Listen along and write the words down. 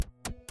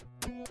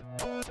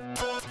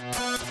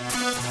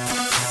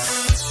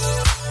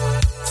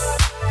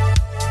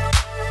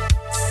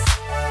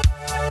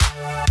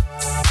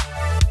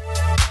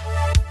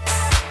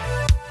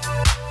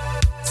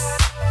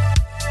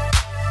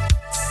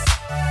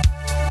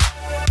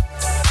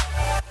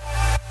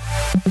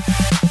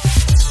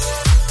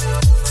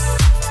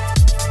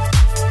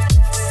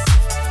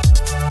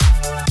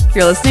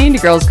You're listening to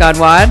Girls Gone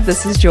WOD.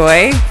 This is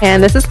Joy.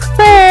 And this is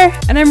Claire.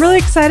 And I'm really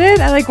excited.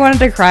 I wanted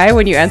to cry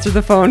when you answered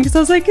the phone because I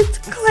was like, it's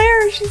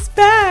Claire. She's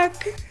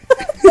back.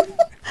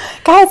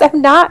 Guys, I'm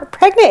not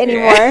pregnant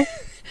anymore.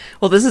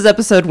 Well, this is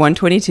episode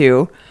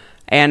 122.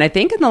 And I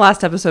think in the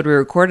last episode we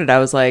recorded, I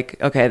was like,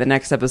 okay, the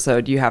next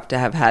episode, you have to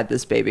have had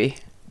this baby.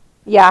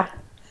 Yeah.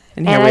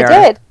 And here we I are.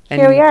 did.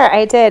 Here we are.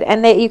 I did.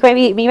 And you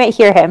might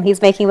hear him.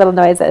 He's making little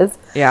noises.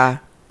 Yeah.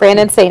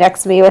 Brandon's sitting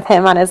next to me with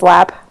him on his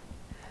lap.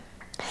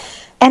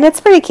 And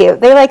it's pretty cute.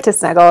 They like to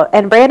snuggle.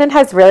 And Brandon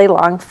has really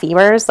long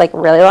femurs,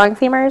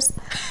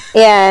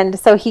 And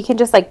so he can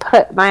just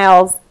put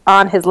Miles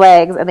on his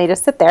legs and they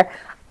just sit there.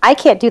 I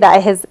can't do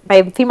that.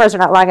 My femurs are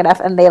not long enough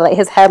and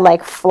his head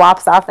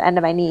flops off the end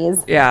of my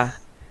knees. Yeah.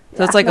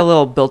 So it's like a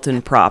little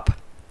built-in prop.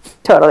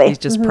 Totally. He's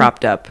just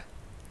propped up.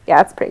 Yeah,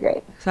 it's pretty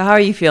great. So how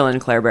are you feeling,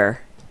 Claire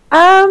Bear?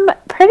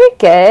 Pretty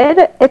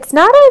good. It's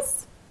not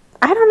as,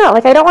 I don't know,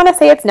 I don't want to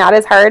say it's not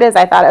as hard as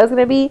I thought it was going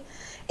to be.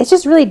 It's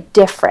just really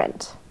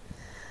different.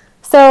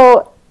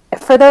 So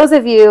for those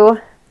of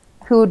you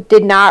who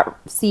did not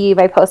see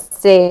my post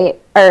today,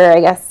 or I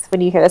guess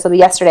when you hear this will be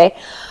yesterday,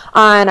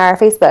 on our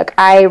Facebook,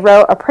 I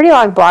wrote a pretty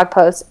long blog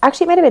post.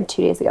 Actually, it might have been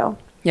 2 days ago.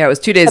 Yeah, it was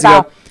 2 days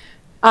ago.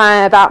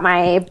 About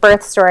my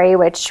birth story,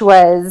 which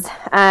was,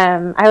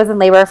 I was in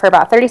labor for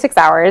about 36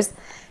 hours,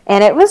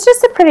 and it was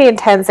just a pretty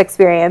intense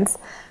experience.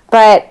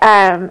 But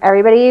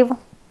everybody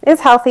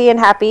is healthy and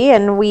happy,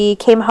 and we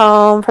came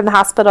home from the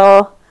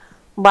hospital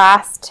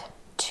last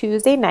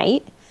Tuesday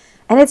night,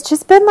 and it's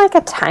just been like a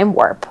time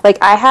warp.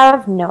 I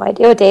have no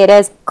idea what day it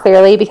is,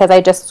 clearly, because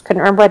I just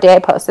couldn't remember what day I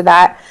posted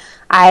that.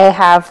 I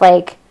have,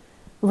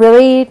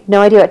 really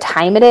no idea what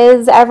time it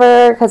is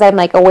ever, because I'm,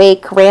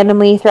 awake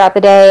randomly throughout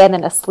the day and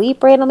then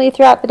asleep randomly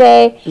throughout the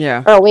day.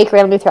 Yeah. Or awake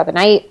randomly throughout the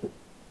night.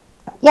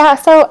 Yeah,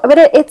 but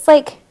it's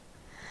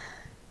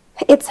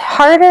it's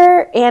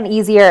harder and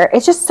easier.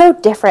 It's just so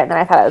different than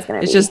I thought it was going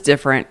to be. It's just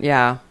different,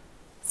 yeah.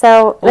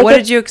 So, what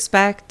did you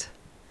expect?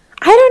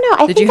 I don't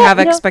know. Did you have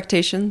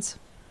expectations?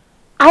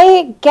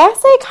 I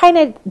guess I kind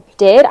of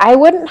did. I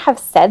wouldn't have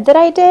said that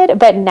I did,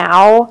 but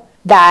now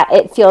that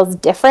it feels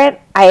different,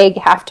 I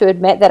have to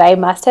admit that I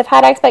must have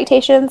had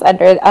expectations.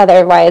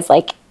 Otherwise,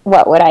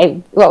 what would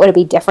it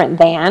be different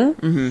than?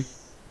 Mm-hmm.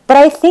 But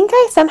I think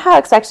I somehow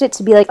expected it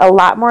to be a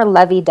lot more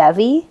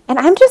lovey-dovey, and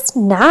I'm just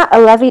not a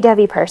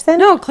lovey-dovey person.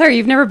 No, Claire,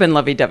 you've never been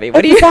lovey-dovey.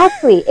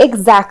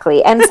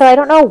 Exactly. And so I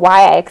don't know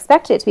why I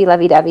expected it to be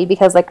lovey-dovey,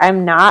 because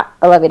I'm not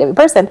a lovey-dovey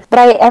person.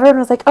 But everyone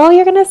was like, "Oh,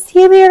 you're gonna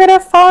see him, you're gonna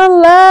fall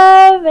in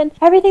love, and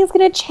everything's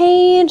gonna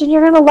change, and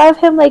you're gonna love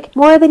him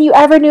more than you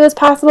ever knew was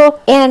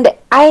possible." And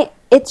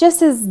it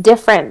just is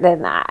different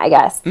than that, I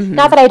guess. Mm-hmm.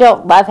 Not that I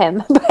don't love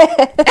him,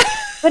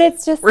 but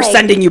it's just we're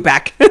sending you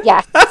back.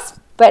 Yeah.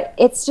 But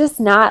it's just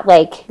not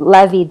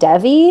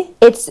lovey-dovey.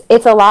 It's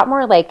a lot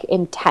more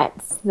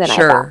intense than I thought.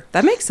 Sure,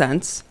 that makes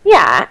sense.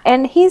 Yeah,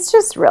 and he's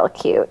just real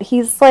cute.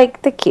 He's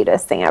the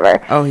cutest thing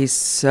ever. Oh, he's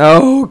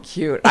so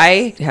cute.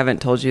 I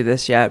haven't told you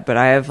this yet, but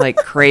I have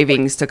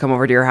cravings to come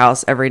over to your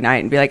house every night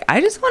and be like,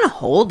 I just want to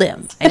hold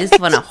him. I just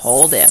want to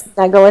hold him.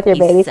 Snuggle with your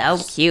baby. He's so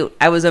cute.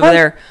 I was over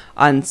there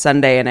on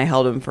Sunday and I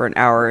held him for an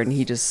hour and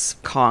he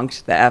just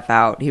conked the F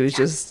out. He was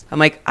just, I'm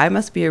like, I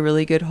must be a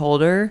really good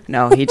holder.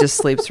 No, he just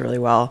sleeps really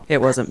well.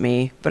 It wasn't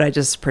me, but I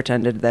just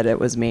pretended that it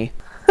was me.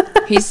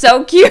 He's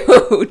so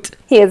cute.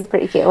 He is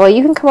pretty cute. Well,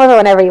 you can come over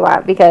whenever you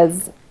want,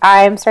 because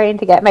my back is starting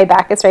to get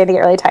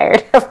really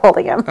tired of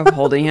holding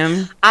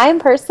him. I'm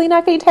personally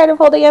not getting tired of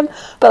holding him,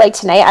 but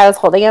tonight I was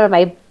holding him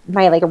and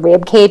my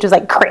rib cage was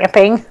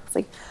cramping.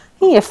 It's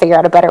I need to figure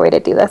out a better way to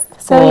do this.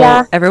 So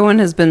yeah, everyone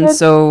has been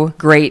so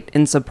great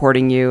in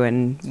supporting you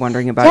and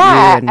wondering about you.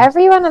 Yeah,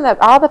 everyone and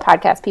all the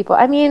podcast people.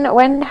 I mean,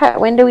 when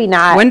do we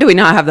not? When do we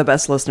not have the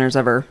best listeners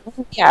ever?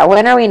 Yeah,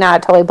 when are we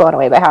not totally blown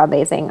away by how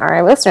amazing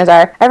our listeners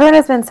are? Everyone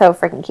has been so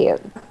freaking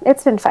cute.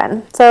 It's been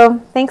fun. So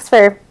thanks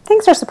for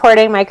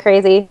supporting my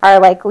crazy,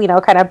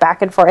 kind of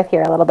back and forth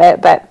here a little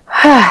bit, but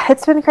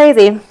it's been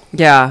crazy.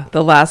 Yeah,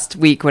 the last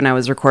week when I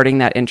was recording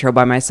that intro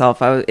by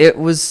myself, it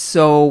was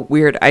so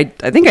weird. I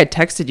think I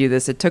texted you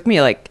this. It took me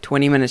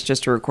 20 minutes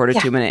just to record a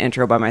 2-minute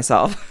intro by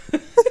myself.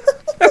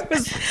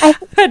 I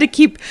had to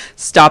keep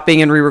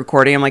stopping and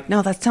re-recording. I'm like,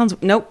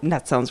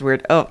 that sounds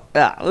weird. Oh,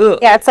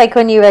 yeah, it's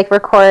when you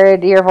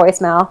record your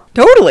voicemail.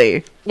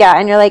 Totally. Yeah,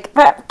 and you're like,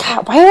 God,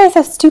 why am I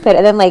so stupid?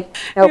 And then nope.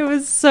 It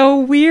was so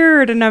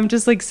weird, and I'm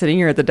just sitting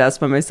here at the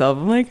desk by myself.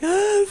 I'm like,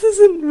 this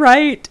isn't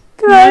right.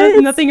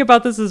 Nothing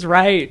about this is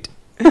right.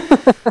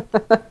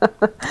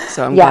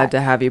 So I'm glad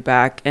to have you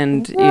back.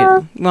 And,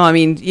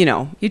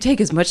 you take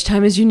as much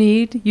time as you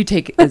need. You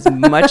take as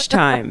much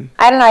time.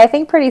 I don't know. I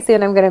think pretty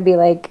soon I'm going to be,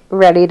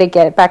 ready to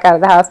get back out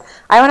of the house.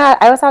 I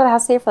was out of the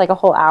house today for, a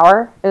whole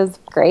hour. It was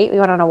great. We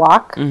went on a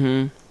walk.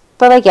 Mm-hmm.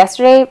 But,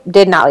 yesterday,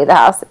 did not leave the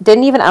house.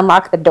 Didn't even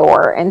unlock the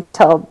door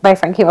until my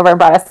friend came over and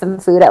brought us some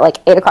food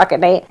at, 8 o'clock at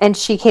night. And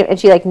she came and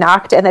she,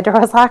 knocked and the door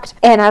was locked.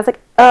 And I was like,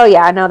 oh,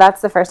 yeah, no,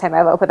 that's the first time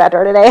I've opened that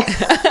door today.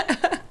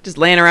 Just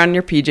laying around in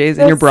your PJs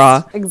and your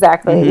bra.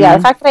 Exactly. Mm-hmm. Yeah,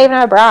 the fact that I even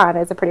have a bra on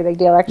is a pretty big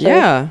deal, actually.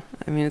 Yeah.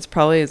 I mean, it's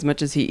probably as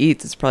much as he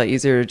eats. It's probably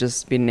easier to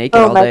just be naked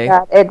Oh all my day.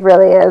 God, it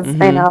really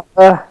is. I know.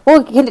 Ugh.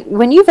 Well,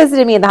 when you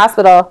visited me in the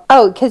hospital,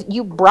 because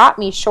you brought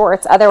me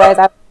shorts. Otherwise,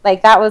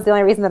 that was the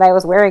only reason that I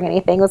was wearing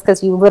anything was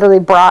because you literally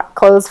brought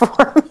clothes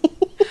for me.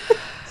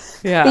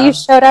 Yeah. But you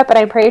showed up, and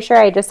I'm pretty sure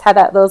I just had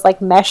those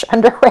like mesh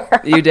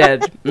underwear. You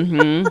did.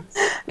 Mm-hmm.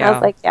 Yeah. I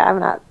was like, yeah,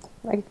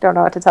 I don't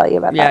know what to tell you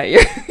about that.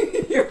 Yeah,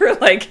 you were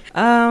like,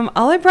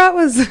 all I brought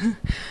was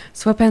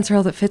sweatpants are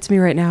all that fits me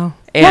right now.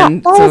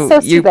 And that was so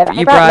stupid.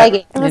 I brought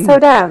leggings. It was so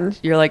dumb.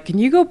 You're like, can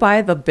you go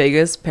buy the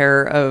biggest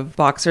pair of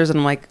boxers? And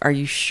I'm like, are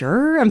you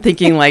sure? I'm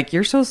thinking like,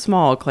 you're so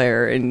small,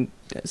 Claire. And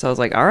so I was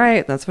like, all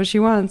right, that's what she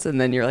wants. And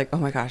then you're like, oh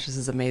my gosh, this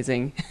is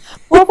amazing.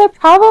 Well, the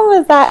problem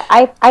was that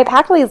I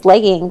packed these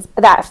leggings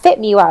that fit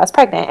me while I was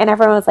pregnant. And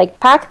everyone was like,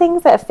 pack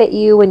things that fit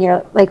you when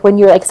you're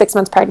like 6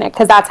 months pregnant,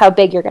 because that's how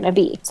big you're going to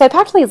be. So I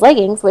packed these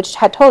leggings, which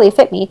had totally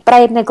fit me, but I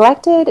had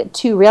neglected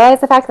to realize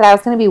the fact that I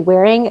was going to be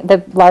wearing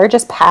the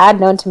largest pad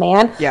known to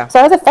man. Yeah. So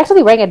I was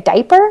effectively wearing a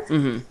diaper.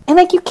 Mm-hmm. And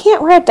like, you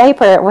can't wear a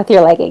diaper with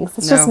your leggings.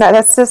 It's just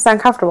that's just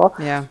uncomfortable.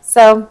 Yeah.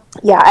 So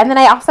yeah. And then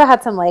I also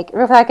had some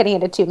without getting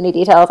into too many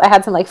details, I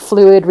had some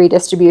fluid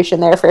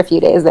redistribution there for a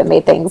few days that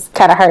made things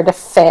kind of hard to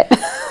fit.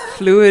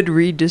 Fluid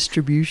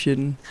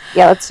redistribution.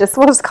 Yeah,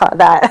 we'll just call it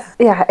that.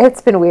 Yeah,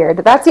 it's been weird.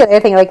 That's the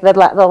other thing,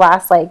 the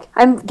last,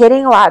 I'm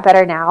getting a lot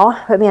better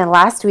now, but man,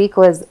 last week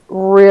was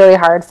really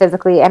hard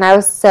physically, and I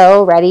was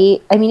so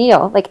ready. I mean,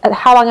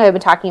 how long have I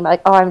been talking about,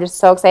 I'm just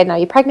so excited not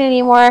to be pregnant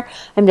anymore.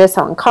 I'm just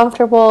so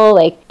uncomfortable,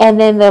 and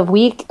then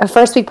the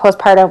first week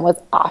postpartum was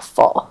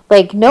awful.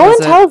 No one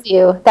tells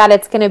you that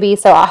it's going to be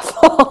so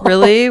awful.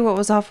 Really? What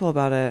was awful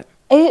about it?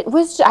 I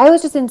was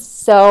just in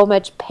so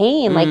much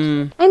pain. I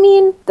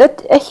mean,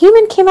 a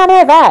human came out of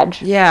my vag.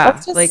 Yeah,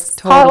 let's just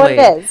totally. Call it what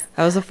it is.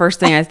 That was the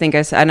first thing I think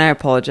I said, and I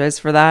apologize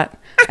for that.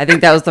 I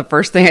think that was the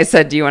first thing I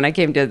said to you when I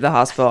came to the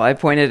hospital. I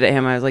pointed at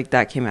him. I was like,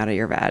 that came out of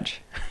your vag.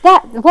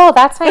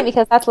 That's fine,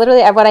 because that's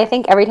literally what I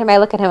think every time I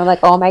look at him. I'm like,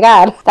 oh my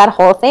God, that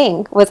whole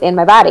thing was in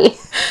my body.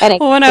 And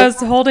when I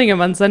was holding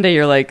him on Sunday,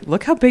 you're like,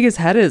 look how big his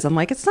head is. I'm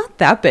like, it's not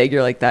that big.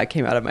 You're like, that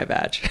came out of my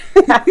vag.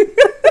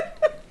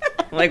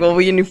 I'm like, well,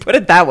 when you put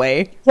it that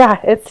way. Yeah,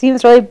 it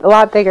seems really a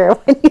lot bigger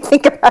when you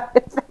think about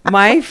it.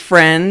 My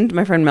friend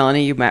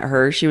Melanie, you met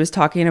her. She was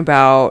talking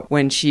about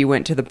when she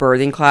went to the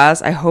birthing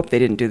class. I hope they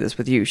didn't do this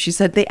with you. She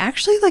said they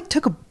actually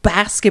took a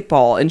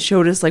basketball and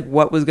showed us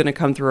what was going to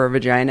come through our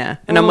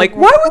vagina. And I'm like,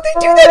 why would they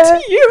do that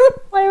to you?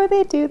 Why would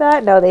they do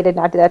that? No, they did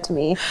not do that to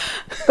me.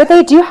 But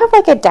they do have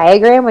a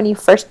diagram when you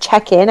first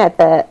check in at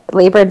the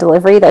labor and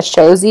delivery that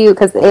shows you,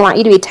 because they want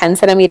you to be 10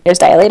 centimeters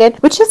dilated,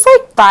 which is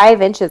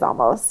 5 inches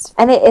almost.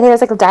 And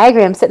there's a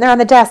diagram sitting there on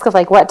the desk of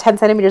what 10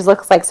 centimeters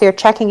looks like. So you're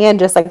checking in,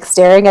 just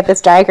staring at this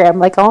diagram,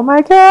 oh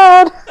my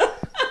God.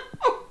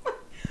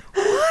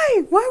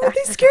 Why would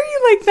they scare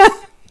you like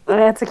that?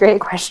 That's a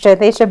great question.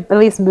 They should at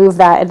least move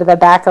that into the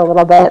back a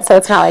little bit, so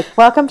it's not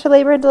welcome to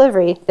labor and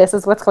delivery. This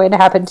is what's going to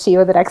happen to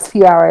you in the next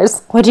few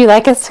hours. Would you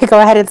like us to go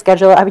ahead and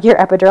schedule your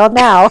epidural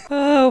now?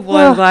 Oh,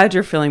 well, I'm glad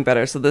you're feeling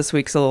better. So this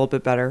week's a little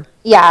bit better.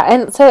 Yeah,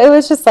 and so it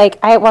was just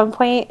at one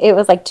point it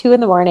was 2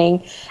 a.m,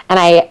 and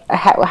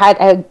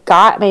I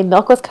got my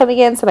milk was coming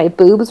in, so my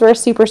boobs were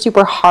super,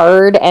 super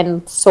hard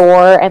and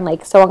sore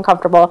and so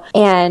uncomfortable.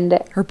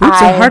 And her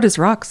boobs are hard as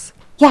rocks.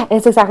 Yeah,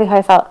 it's exactly how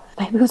I felt.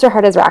 My boobs are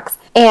hard as rocks.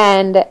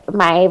 And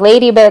my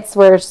lady bits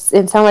were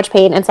in so much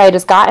pain. And so I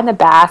just got in the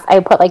bath. I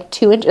put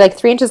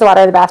 3 inches of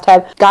water in the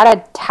bathtub, got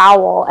a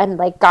towel and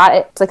got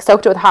it,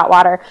 soaked it with hot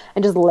water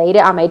and just laid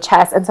it on my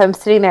chest. And so I'm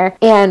sitting there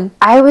and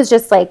I was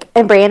just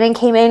and Brandon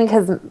came in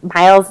because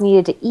Miles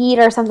needed to eat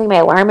or something. My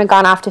alarm had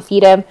gone off to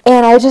feed him.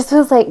 And I just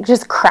was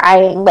just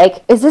crying.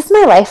 Is this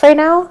my life right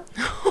now?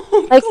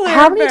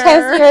 How many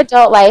times in your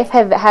adult life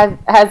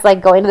has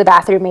going to the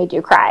bathroom made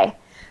you cry?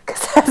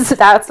 Because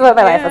that's what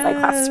my life was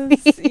last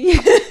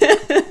week.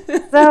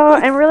 So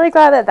I'm really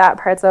glad that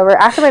part's over.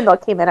 After my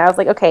milk came in, I was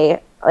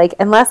okay,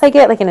 unless I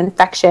get an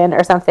infection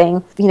or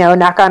something,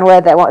 knock on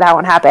wood, that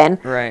won't happen.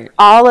 Right.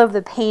 All of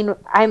the pain,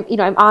 I'm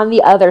on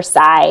the other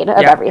side of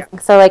everything.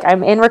 So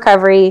I'm in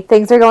recovery.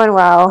 Things are going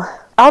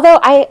well. Although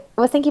I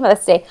was thinking about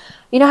this today.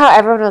 You know how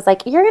everyone was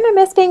you're going to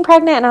miss being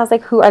pregnant? And I was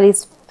who are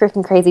these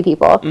freaking crazy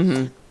people?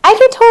 Mm-hmm. I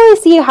can totally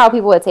see how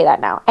people would say that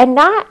now. And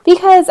not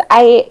because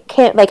I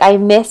can't, I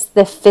miss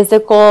the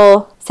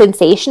physical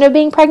sensation of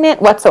being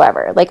pregnant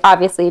whatsoever.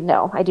 Obviously,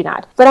 no, I do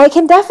not. But I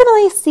can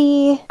definitely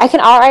see,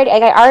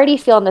 I already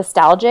feel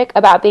nostalgic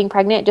about being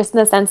pregnant, just in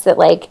the sense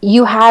that,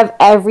 you have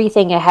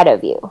everything ahead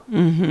of you.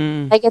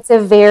 Mm-hmm. It's a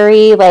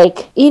very,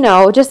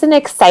 just an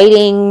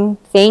exciting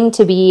thing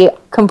to be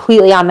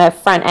completely on the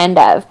front end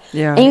of.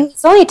 Yeah. And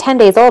it's only 10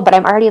 days old, but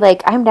I'm already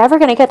I'm never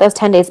going to get those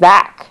 10 days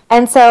back.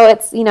 And so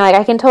it's,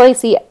 I can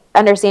totally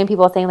understand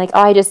people saying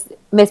oh,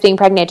 miss being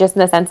pregnant just in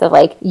the sense of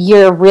like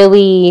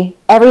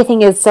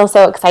everything is still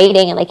so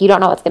exciting and like you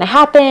don't know what's going to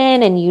happen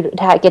and you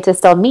get to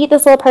still meet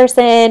this little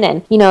person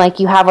and like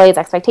you have all these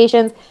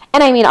expectations.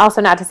 And I mean,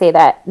 also not to say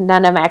that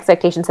none of my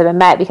expectations have been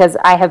met, because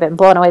I have been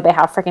blown away by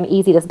how freaking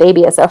easy this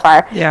baby is so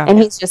far. Yeah. And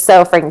he's just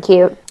so freaking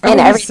cute.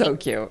 And he's so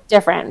cute.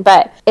 Different,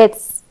 but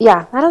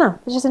I don't know.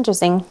 It's just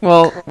interesting.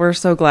 Well, we're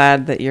so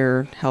glad that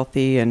you're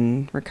healthy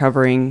and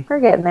recovering. We're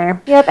getting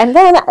there. Yep. And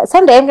then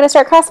someday I'm going to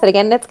start CrossFit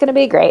again. And it's going to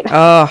be great.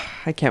 Oh,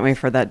 I can't wait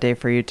for that day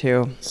for you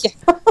too. Yeah.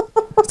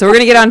 So we're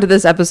going to get on to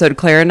this episode.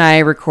 Claire and I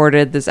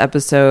recorded this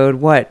episode,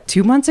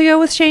 2 months ago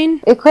with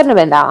Shane? It couldn't have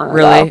been that long ago.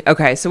 Really?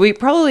 Okay. So we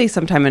probably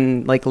sometime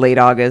in like late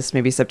August,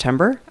 maybe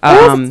September.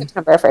 It was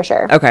September for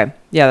sure. Okay.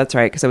 Yeah, that's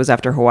right, because it was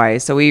after Hawaii.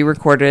 So we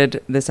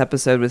recorded this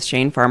episode with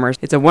Shane Farmer.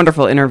 It's a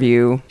wonderful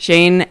interview.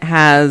 Shane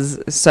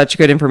has such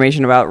good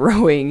information about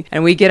rowing,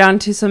 and we get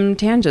onto some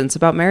tangents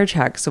about marriage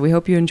hacks, so we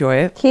hope you enjoy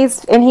it. He is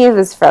so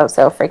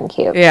freaking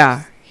cute.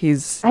 Yeah.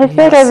 I feel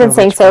like I've been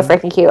saying so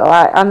freaking cute a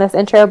lot on this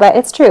intro, but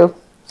it's true.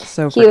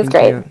 So he was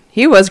great. Cute.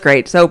 He was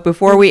great. So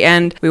before we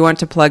end, we want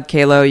to plug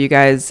Qalo. You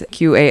guys,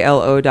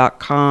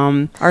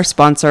 QALO.com, our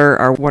sponsor,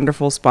 our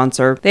wonderful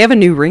sponsor. They have a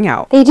new ring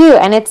out. They do,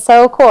 and it's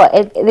so cool.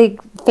 The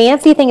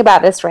fancy thing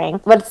about this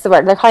ring, what's the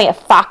word? They're calling it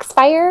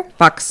Foxfire.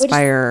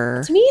 Foxfire.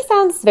 Which, to me,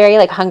 sounds very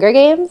like Hunger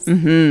Games.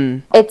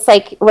 Mm-hmm. It's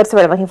like, what's the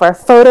word I'm looking for?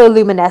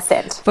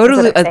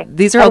 Photoluminescent.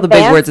 These are all the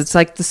big words. It's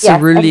like the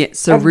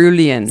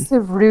cerulean.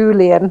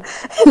 Cerulean.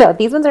 No,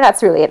 these ones are not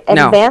cerulean.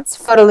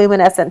 Advanced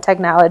photoluminescent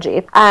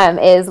technology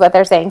is what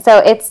they're saying.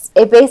 So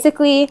it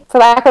basically, for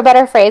lack of a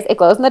better phrase, it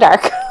glows in the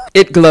dark.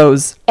 It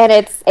glows. And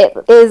it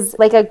is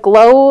like a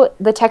glow.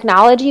 The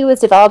technology was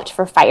developed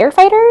for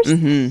firefighters.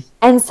 Mm-hmm.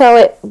 And so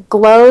it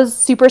glows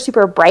super,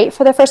 super bright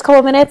for the first couple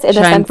of minutes.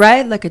 Shine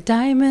bright like a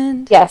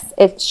diamond. Yes,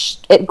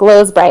 it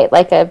glows bright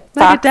like a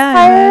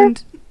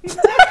diamond.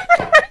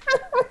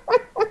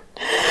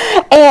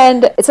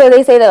 And so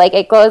they say that like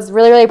it glows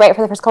really, really bright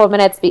for the first couple of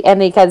minutes, and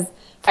because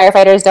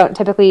firefighters don't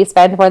typically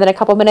spend more than a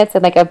couple minutes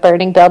in like a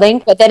burning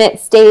building, but then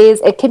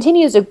it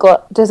continues to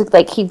glow, just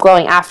like keep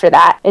glowing after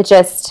that. It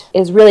just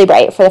is really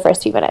bright for the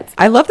first few minutes.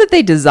 I love that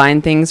they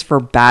design things for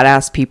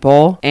badass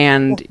people,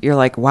 and you're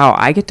like, wow,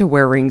 I get to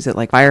wear rings that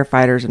like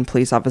firefighters and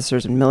police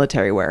officers and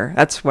military wear.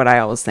 That's what I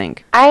always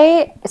think.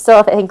 I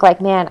still think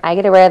like, man, I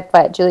get to wear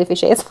what Julie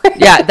Fouché is wearing.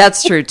 Yeah,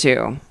 that's true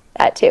too.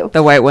 That too.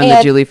 The white one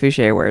that Julie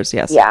Fouché wears,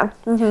 yes. Yeah.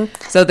 Mm-hmm.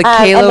 So the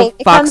Qalo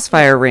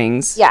Foxfire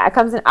rings. Yeah, it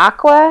comes in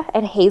aqua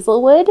and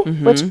hazelwood,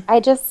 which I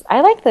just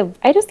like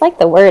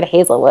the word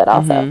hazelwood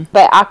also. Mm-hmm.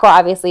 But aqua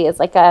obviously is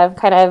like a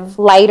kind of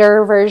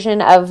lighter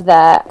version of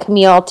the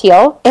camille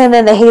teal, and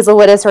then the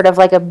hazelwood is sort of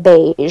like a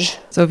beige.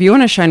 So if you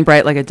want to shine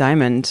bright like a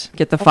diamond,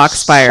 get the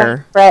Foxfire.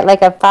 Shine bright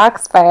like a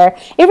Foxfire.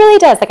 It really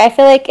does. Like I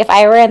feel like if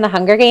I were in the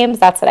Hunger Games,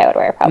 that's what I would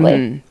wear probably.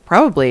 Mm-hmm.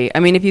 Probably. I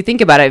mean, if you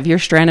think about it, if you're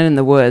stranded in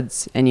the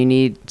woods and you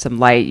need some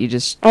light, you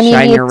just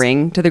shine your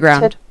ring to the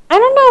ground. I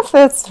don't know if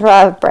it's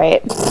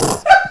bright.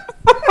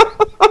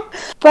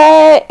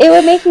 But it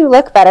would make you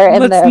look better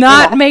in Let's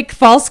not make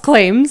false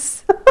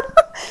claims.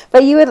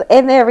 But you would,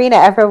 in the arena,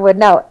 everyone would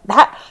know.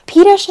 That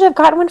PETA should have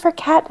gotten one for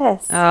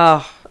Katniss.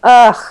 Oh.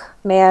 Ugh,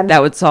 man.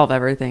 That would solve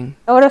everything.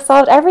 It would have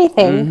solved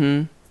everything.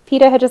 Mm-hmm.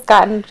 PETA had just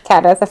gotten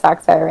Katniss a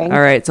Foxfire ring. All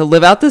right, so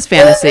live out this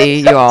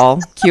fantasy, you all.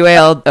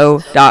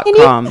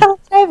 QALO.com.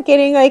 I'm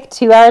getting like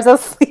 2 hours of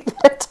sleep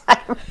at a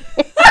time.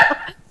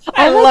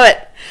 I love it.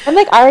 I'm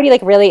like already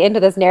like really into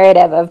this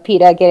narrative of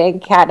PETA getting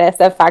Katniss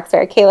a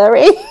Foxfire Qalo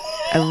ring.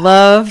 I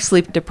love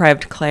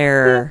sleep-deprived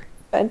Claire.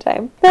 Fun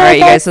time. All right,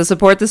 you guys, so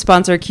support the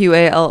sponsor,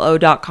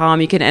 QALO.com.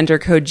 You can enter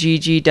code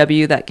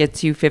GGW. That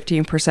gets you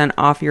 15%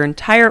 off your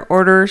entire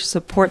order.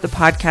 Support the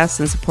podcast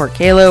and support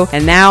Qalo.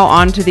 And now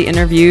on to the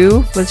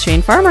interview with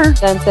Shane Farmer.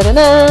 Dun, dun, dun,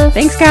 dun.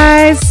 Thanks,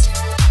 guys.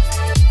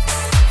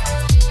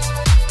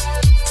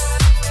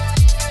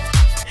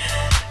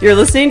 You're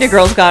listening to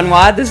Girls Gone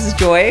WOD. This is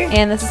Joy.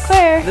 And this is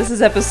Claire. This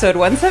is episode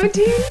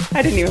 117.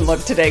 I didn't even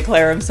look today,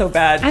 Claire. I'm so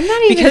bad. I'm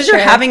not even Because sure.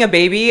 You're having a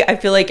baby, I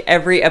feel like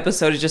every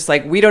episode is just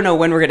like, we don't know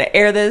when we're going to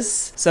air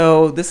this.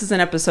 So this is an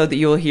episode that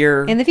you'll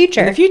hear in the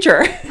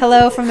future.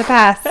 Hello from the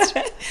past.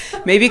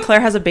 Maybe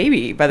Claire has a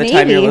baby by the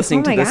time you're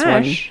listening to this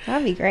one.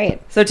 That'd be great.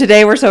 So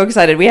today we're so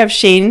excited. We have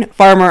Shane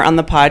Farmer on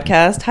the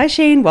podcast. Hi,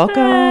 Shane.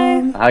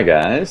 Welcome. Hi,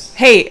 guys.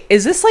 Hey,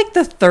 is this like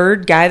the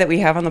third guy that we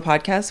have on the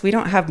podcast? We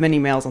don't have many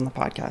males on the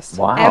podcast.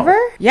 Wow. Ever?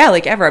 Yeah,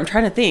 like ever. I'm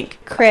trying to think.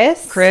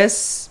 Chris,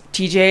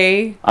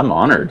 TJ. I'm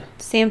honored.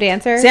 Sam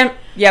Dancer.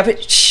 Yeah,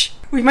 but shh.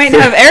 We might not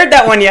have aired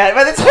that one yet.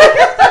 By the time.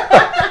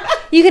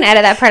 You can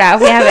edit that part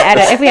out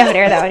if we haven't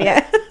aired that one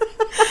yet.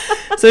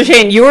 So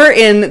Shane, you're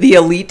in the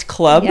elite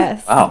club.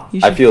 Yes. Wow.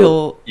 I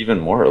feel even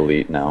more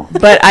elite now.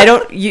 But I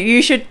don't.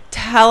 You should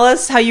tell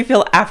us how you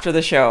feel after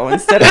the show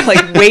instead of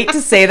like wait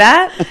to say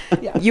that.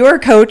 Yeah. You're a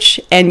coach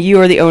and you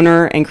are the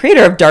owner and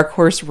creator of Dark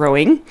Horse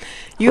Rowing.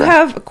 You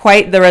have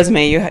quite the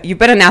resume. You've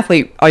been an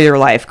athlete all your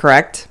life,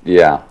 correct?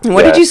 Yeah. And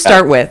what did you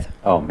start with?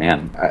 Oh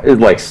man,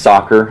 like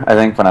soccer. I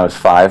think when I was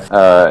 5,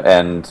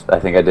 and I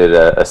think I did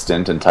a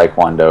stint in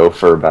Taekwondo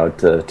for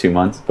about 2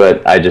 months.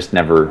 But I just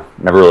never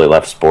really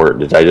left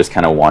sport. I just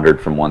kind of wandered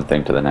from one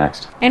thing to the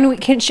next.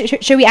 And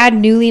should we add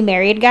newly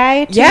married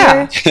guy? To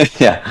Yeah,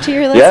 to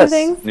your list of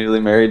things. Newly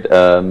married,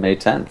 May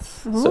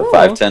 10th. Ooh. So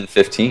 5, 10,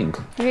 15.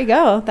 There you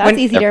go. That's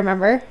easy to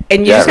remember.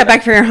 and you just got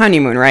back from your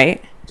honeymoon,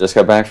 right? Just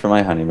got back from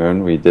my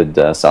honeymoon. We did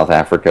South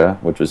Africa,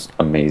 which was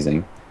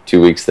amazing. 2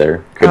 weeks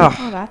there. Could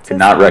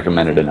not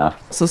recommend it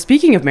enough. So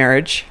speaking of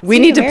marriage, we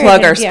need to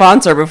plug our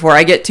sponsor before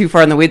I get too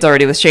far in the weeds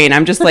already with Shane.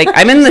 I'm just like,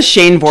 I'm in the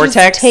Shane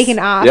vortex. Just taking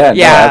off. Yeah,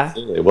 no,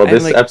 absolutely. Well,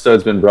 this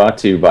episode's been brought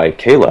to you by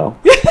Kalo.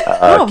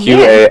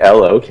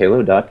 QALO,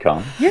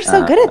 Kalo.com. You're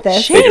so good at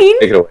this. Shane.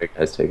 Take it away,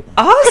 guys. Take it away.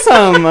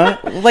 Awesome.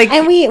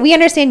 And we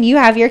understand you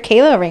have your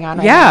Kalo ring on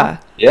right now.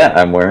 Yeah,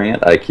 I'm wearing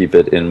it. I keep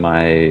it in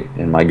my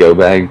go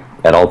bag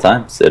at all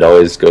times. It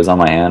always goes on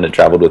my hand. It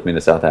traveled with me to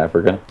South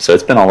Africa. So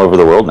it's been all over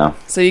the world now.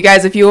 So you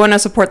guys, if you want to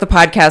support the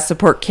podcast,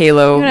 support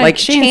Kalo. Like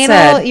Shane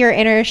said. Your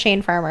inner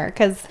Shane Farmer,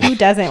 because who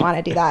doesn't want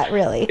to do that,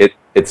 really?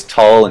 It's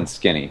tall and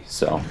skinny,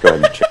 so go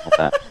ahead and channel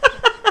that.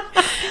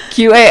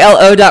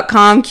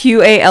 QALO.com,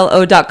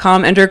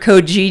 enter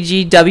code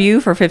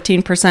GGW for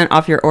 15%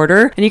 off your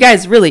order. And you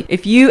guys, really,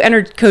 if you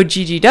enter code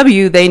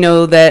GGW, they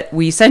know that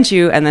we sent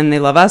you, and then they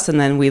love us, and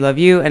then we love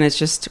you, and it's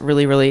just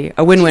really, really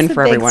a win-win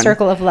for everyone.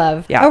 Circle of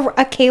love. Yeah.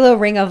 A Kalo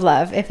ring of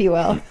love, if you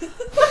will.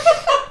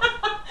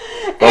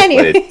 Well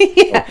anyway,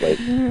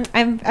 played.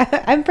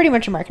 I'm pretty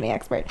much a marketing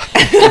expert.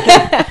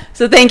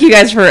 So thank you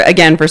guys for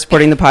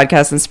supporting the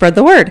podcast and spread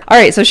the word. All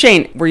right, so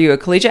Shane, were you a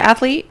collegiate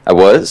athlete? I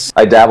was.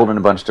 I dabbled in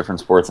a bunch of different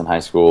sports in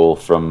high school,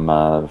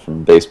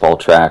 from baseball,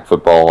 track,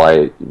 football.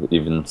 I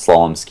even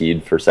slalom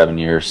skied for 7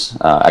 years.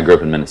 I grew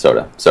up in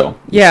Minnesota, so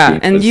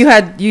and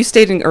you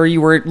stayed in, or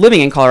you were living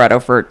in Colorado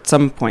for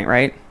some point,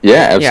 right?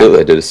 Yeah,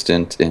 absolutely. I did a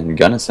stint in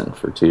Gunnison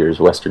for 2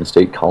 years, Western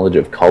State College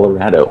of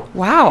Colorado.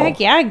 Wow. Heck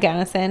yeah,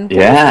 Gunnison.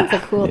 That's a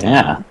cool town.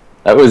 Yeah,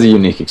 that was a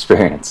unique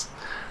experience.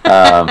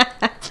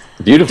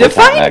 Beautiful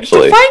time,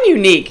 actually. Define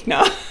unique.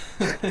 No.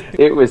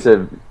 It was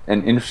an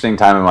interesting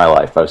time in my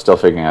life. I was still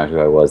figuring out who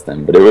I was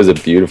then, but it was a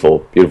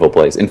beautiful, beautiful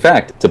place. In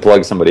fact, to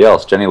plug somebody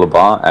else, Jenny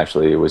LeBon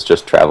actually was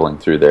just traveling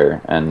through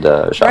there and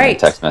shot me a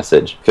text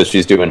message because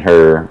she's doing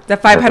the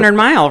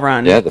 500-mile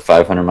run. Yeah, the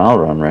 500-mile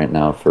run right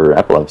now for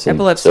epilepsy.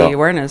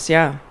 Awareness,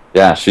 yeah.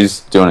 Yeah,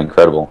 she's doing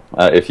incredible.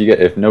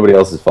 If nobody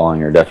else is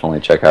following her, definitely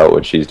check out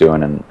what she's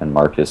doing. And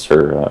Marcus,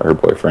 her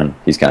boyfriend,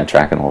 he's kind of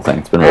tracking the whole thing.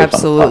 It's been really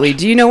absolutely fun.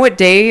 Do you know what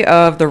day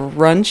of the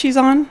run she's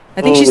on?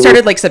 I think she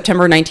started like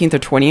September 19th or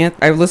 20th.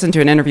 I listened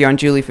to an interview on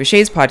Julie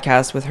Foucher's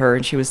podcast with her,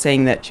 and she was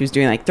saying that she was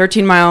doing like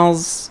 13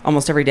 miles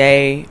almost every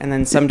day, and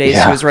then some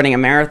days she was running a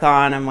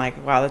marathon. I'm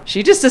like, wow,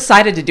 she just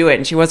decided to do it,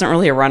 and she wasn't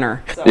really a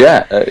runner. So.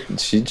 Yeah,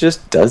 she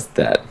just does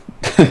that.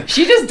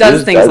 She just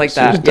does things like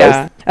that.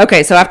 Yeah.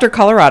 Okay, so after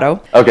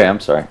Colorado. Okay, I'm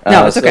sorry.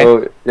 No, it's okay.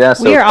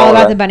 So we are all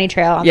about the bunny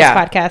trail on this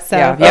podcast. So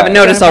if you haven't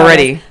noticed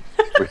already.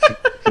 We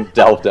can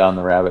delve down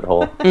the rabbit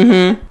hole.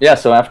 Mm-hmm. Yeah,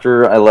 so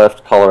after I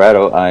left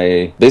Colorado,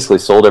 I basically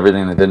sold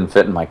everything that didn't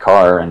fit in my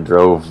car and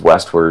drove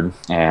westward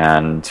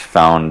and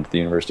found the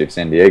University of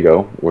San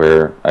Diego,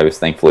 where I was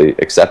thankfully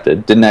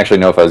accepted. Didn't actually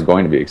know if I was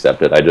going to be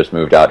accepted. I just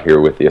moved out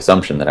here with the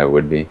assumption that I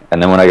would be.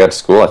 And then when I got to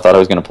school, I thought I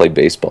was going to play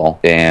baseball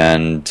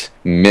and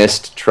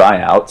missed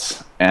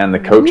tryouts. And the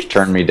coach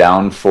turned me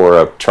down for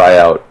a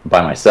tryout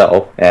by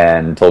myself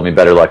and told me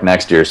better luck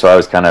next year. So I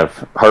was kind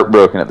of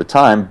heartbroken at the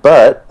time.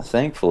 But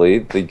thankfully,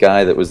 the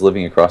guy that was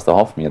living across the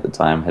hall from me at the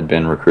time had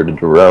been recruited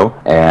to row.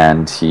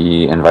 And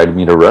he invited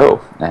me to row.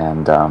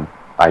 And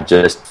I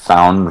just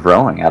found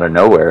rowing out of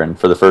nowhere. And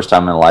for the first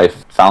time in my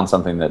life, found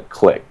something that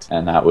clicked.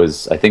 And that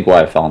was, I think,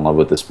 why I fell in love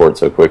with the sport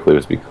so quickly,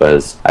 was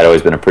because I'd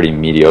always been a pretty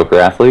mediocre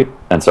athlete.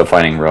 And so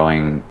finding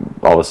rowing,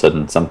 all of a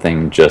sudden,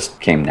 something just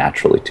came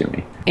naturally to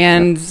me.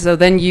 And so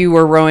then you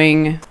were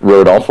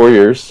rowed all 4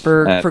 years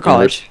for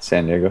college,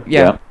 San Diego.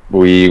 Yeah.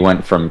 We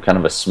went from kind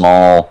of a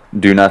small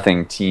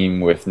do-nothing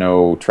team with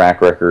no track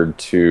record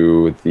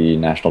to the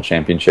national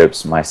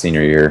championships my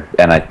senior year.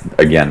 And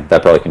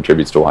that probably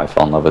contributes to why I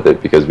fell in love with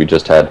it, because we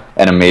just had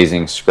an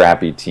amazing,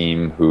 scrappy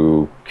team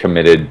who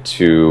committed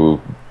to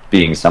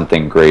being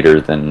something greater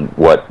than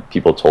what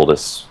people told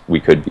us we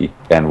could be.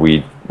 And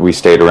we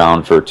stayed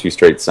around for 2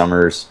 straight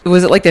summers.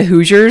 Was it like the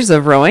Hoosiers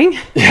of rowing?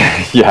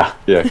 Yeah,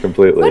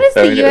 completely. What is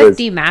the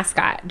USD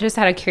mascot? Just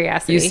out of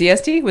curiosity.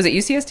 UCSD? Was it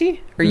UCSD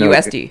or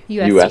USD?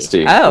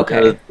 USD. Oh,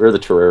 okay. We're the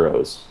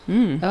Toreros.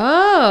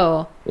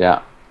 Oh.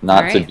 Yeah,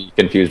 not to be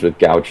confused with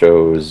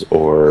Gauchos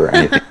or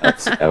anything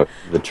else.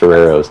 The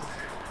Toreros.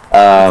 It's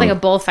like a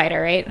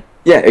bullfighter, right?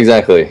 Yeah,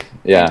 exactly.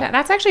 Yeah.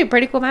 That's actually a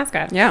pretty cool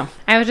mascot. Yeah.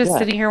 I was just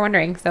sitting here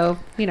wondering, so,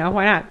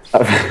 why not?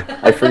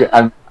 I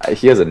forget.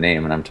 He has a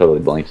name, and I'm totally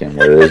blanking on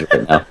what it is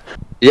right now.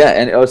 Yeah,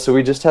 and so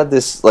we just had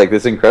this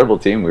incredible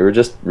team. We were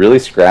just really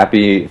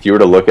scrappy. If you were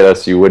to look at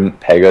us, you wouldn't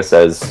peg us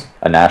as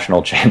a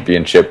national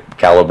championship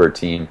caliber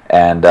team.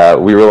 And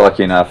we were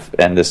lucky enough,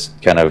 and this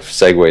kind of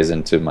segues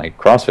into my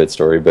CrossFit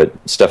story, but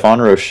Stefan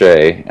Roche,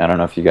 I don't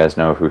know if you guys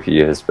know who he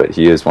is, but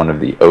he is one of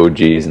the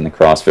OGs in the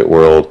CrossFit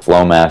world,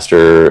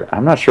 Flowmaster.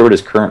 I'm not sure what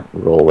his current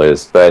role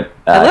is, but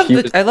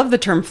I love the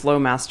term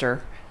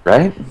Flowmaster.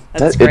 Right?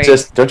 That's great.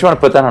 Don't you want to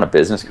put that on a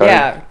business card?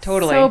 Yeah,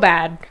 totally. So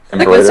bad.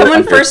 Like when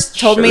someone first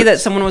told me that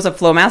someone was a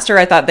Flowmaster,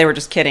 I thought they were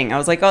just kidding. I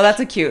was like, oh, that's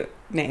a cute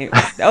name.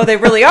 Oh, they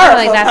really are.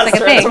 Like that's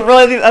like a thing. It's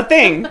really a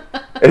thing.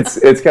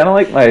 It's kind of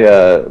like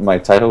my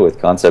title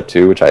with Concept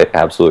 2, which I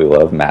absolutely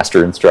love,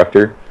 Master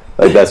Instructor.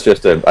 Like that's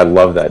just I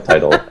love that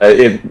title.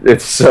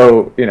 It's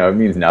so, it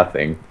means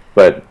nothing.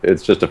 But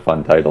it's just a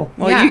fun title.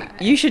 Well, yeah.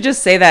 you should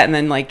just say that and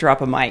then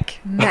drop a mic.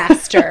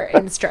 Master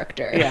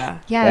Instructor. Yeah.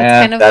 Yeah,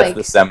 that's kind of that's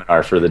the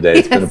seminar for the day.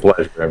 It's been a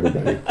pleasure,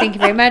 everybody. Thank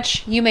you very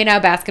much. You may now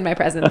bask in my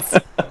presence.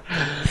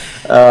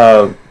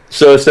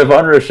 So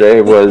Stefan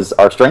Roche was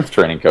our strength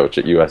training coach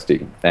at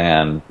USD,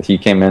 and he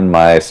came in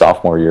my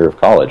sophomore year of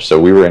college. So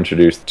we were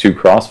introduced to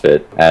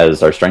CrossFit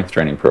as our strength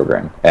training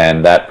program,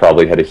 and that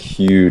probably had a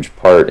huge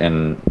part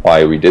in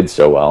why we did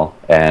so well.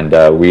 And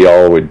we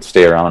all would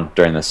stay around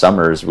during the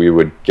summers. We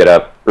would get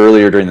up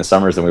earlier during the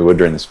summers than we would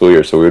during the school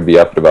year. So we would be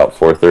up at about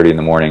 4:30 in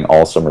the morning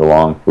all summer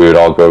long. We would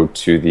all go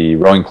to the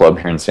rowing club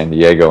here in San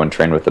Diego and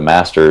train with the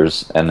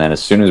masters. And then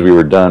as soon as we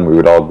were done, we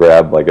would all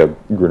grab like a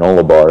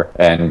granola bar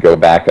and go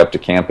back up to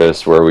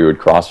campus where we would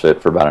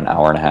CrossFit for about an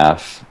hour and a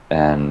half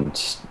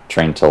and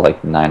train till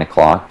like 9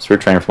 o'clock. So we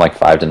were training from like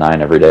 5 to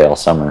 9 every day all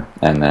summer.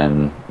 And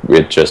then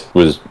it just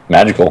was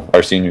magical.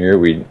 Our senior year,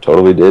 we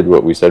totally did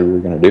what we said we were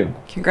going to do.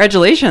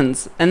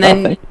 Congratulations. And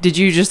then did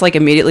you just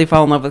immediately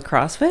fall in love with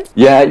CrossFit?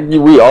 Yeah,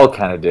 we all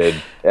kind of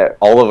did.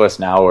 All of us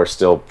now are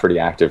still pretty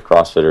active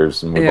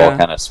CrossFitters, and we've all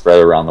kind of spread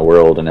around the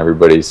world, and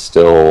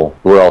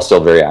we're all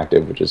still very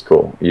active, which is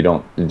cool. You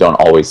don't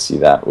always see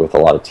that with a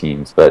lot of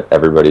teams, but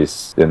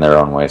everybody's in their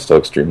own way still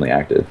extremely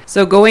active.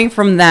 So going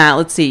from that,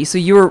 let's see. So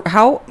you were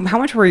how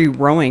much were you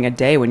rowing a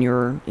day when you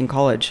were in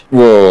college?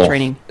 Well,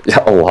 training?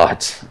 Yeah, a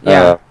lot.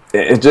 Yeah.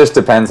 It just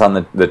depends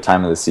on the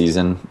time of the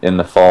season. In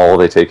the fall,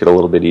 they take it a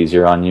little bit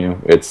easier on you.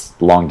 It's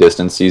long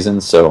distance season,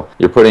 so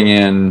you're putting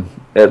in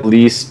at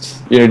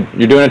least, you're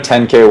doing a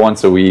 10K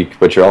once a week,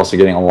 but you're also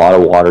getting a lot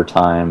of water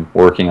time,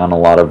 working on a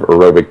lot of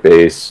aerobic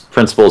base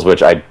principles,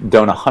 which I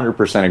don't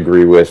 100%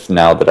 agree with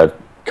now that I've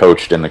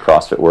coached in the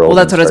CrossFit world. Well,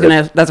 that's what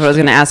I was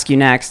gonna ask you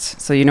next.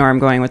 So you know where I'm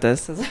going with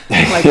this.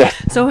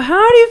 So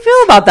how do you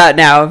feel about that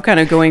now? Of kind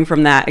of going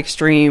from that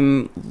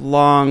extreme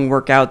long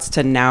workouts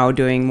to now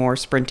doing more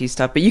sprinty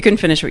stuff. But you can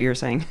finish what you were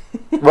saying.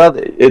 Well,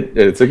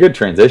 it's a good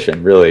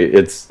transition, really.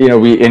 It's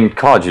in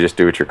college you just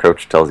do what your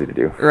coach tells you to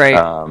do,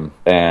 right?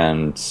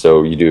 And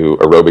so you do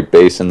aerobic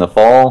base in the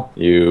fall,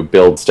 you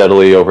build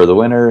steadily over the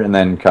winter, and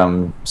then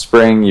come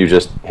spring you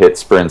just hit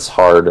sprints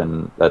hard,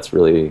 and that's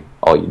really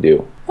all you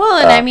do. Well,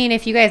 and I mean,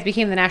 if you guys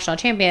became the national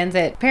champions,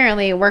 it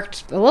apparently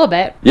worked a little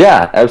bit.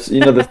 Yeah,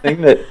 the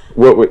thing that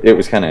it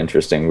was kind of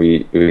interesting.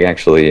 We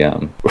actually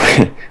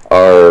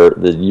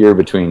the year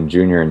between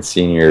junior and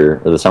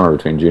senior, or the summer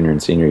between junior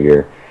and senior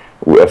year,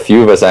 a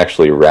few of us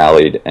actually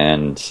rallied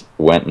and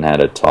went and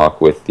had a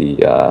talk with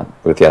the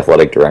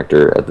athletic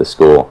director at the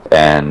school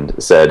and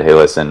said, "Hey,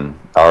 listen,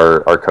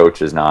 our coach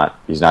he's not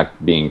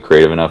being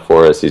creative enough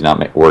for us. He's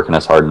not working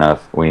us hard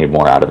enough. We need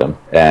more out of him."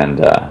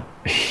 And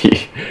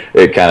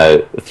it kind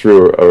of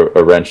threw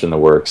a wrench in the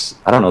works.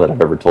 I don't know that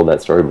I've ever told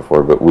that story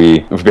before, but we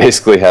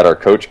basically had our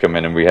coach come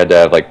in, and we had to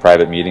have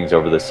private meetings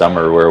over the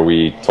summer where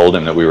we told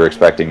him that we were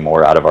expecting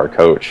more out of our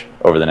coach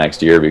over the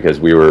next year, because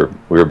we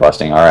were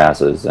busting our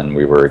asses, and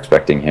we were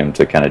expecting him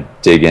to kind of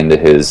dig into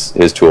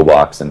his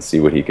toolbox and see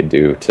what he could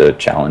do to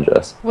challenge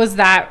us. Was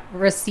that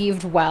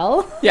received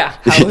well? Yeah.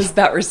 How was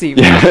that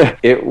received? Yeah.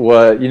 It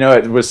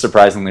was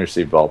surprisingly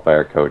received well by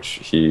our coach.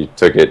 He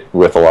took it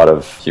with a lot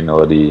of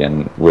humility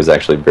and was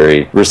actually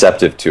very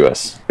receptive to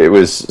us. It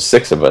was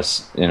 6 of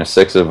us,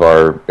 6 of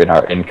our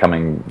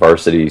incoming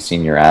varsity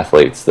senior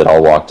athletes that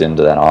all walked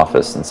into that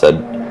office and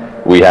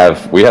said, we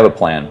have a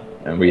plan,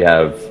 and we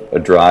have a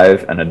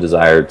drive and a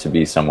desire to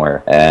be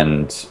somewhere.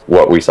 And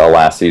what we saw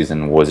last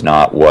season is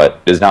not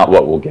what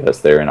will get us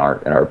there in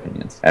our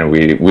opinions. And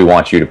we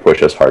want you to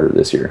push us harder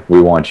this year.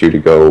 We want you to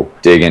go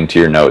dig into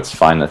your notes,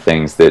 find the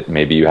things that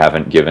maybe you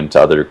haven't given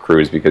to other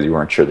crews because you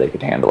weren't sure they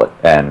could handle it,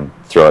 and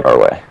throw it our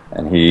way.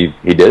 And he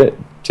did it.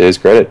 To his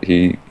credit,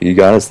 he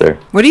got us there.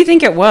 What do you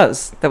think it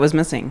was that was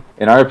missing?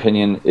 In our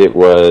opinion, it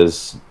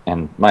was,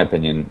 and my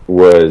opinion,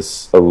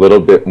 was a little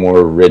bit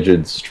more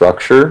rigid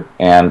structure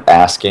and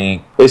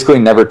basically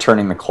never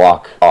turning the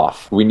clock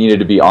off. We needed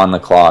to be on the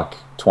clock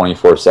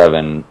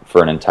 24/7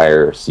 for an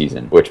entire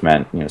season, which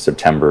meant,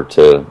 September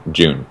to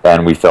June.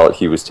 And we felt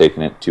he was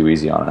taking it too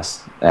easy on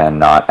us and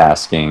not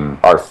asking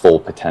our full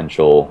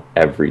potential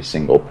every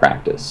single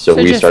practice. So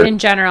we just started, in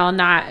general,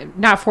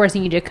 not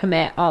forcing you to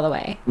commit all the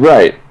way.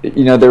 Right.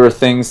 There were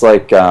things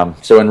like,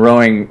 so in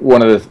rowing,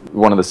 one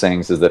of the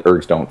sayings is that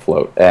ergs don't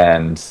float.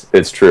 And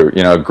it's true.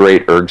 A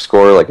great erg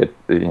score, like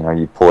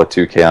you pull a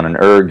 2K on an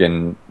erg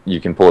and you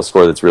can pull a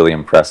score that's really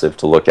impressive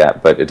to look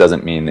at, but it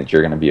doesn't mean that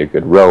you're going to be a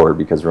good rower,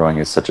 because rowing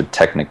is such a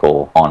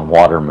technical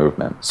on-water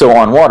movement. So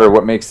on water,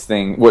 what makes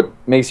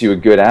you a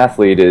good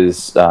athlete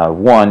is,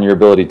 one, your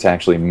ability to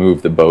actually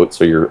move the boat,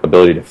 so your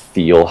ability to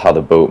feel how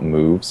the boat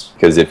moves.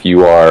 Because if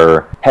you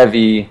are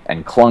heavy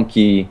and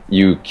clunky,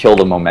 you kill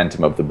the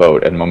momentum of the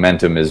boat, and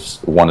momentum is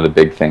one of the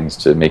big things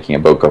to making a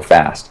boat go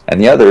fast.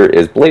 And the other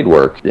is blade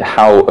work,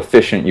 how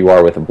efficient you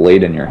are with a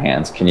blade in your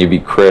hands. Can you be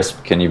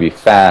crisp? Can you be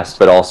fast?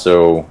 But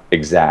also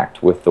exact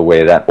with the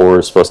way that oar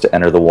is supposed to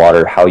enter the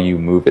water, how you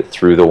move it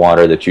through the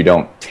water, that you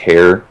don't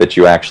tear, that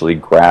you actually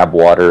grab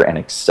water and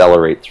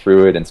accelerate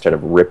through it instead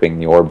of ripping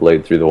the oar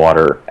blade through the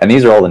water. And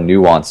these are all the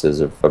nuances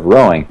of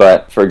rowing.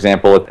 But, for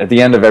example, at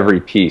the end of every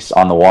piece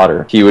on the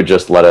water, he would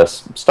just let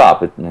us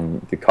stop.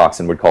 And the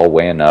coxswain would call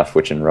way enough,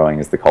 which in rowing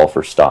is the call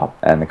for stop.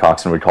 And the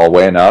coxswain would call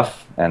way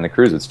enough, and the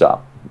crews would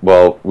stop.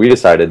 Well, we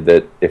decided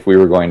that if we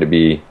were going to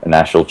be a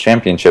national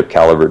championship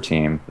caliber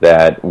team,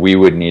 that we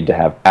would need to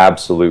have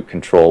absolute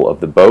control of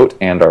the boat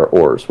and our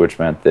oars, which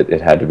meant that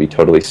it had to be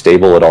totally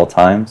stable at all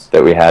times,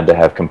 that we had to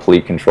have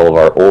complete control of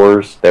our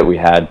oars, that we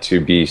had to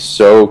be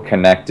so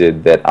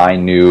connected that I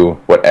knew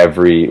what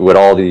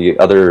all the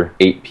other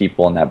 8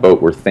 people in that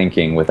boat were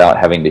thinking without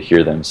having to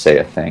hear them say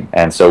a thing.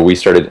 And so we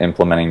started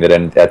implementing that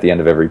at the end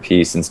of every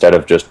piece, instead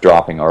of just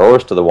dropping our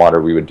oars to the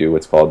water, we would do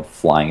what's called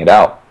flying it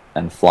out.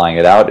 And flying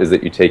it out is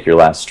that you take your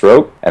last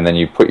stroke and then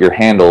you put your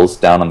handles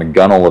down on the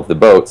gunnel of the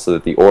boat so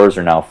that the oars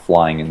are now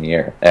flying in the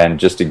air. And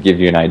just to give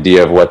you an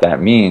idea of what that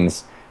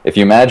means, if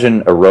you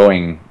imagine a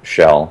rowing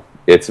shell,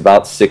 it's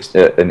about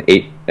an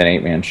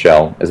 8-man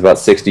shell is about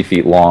 60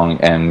 feet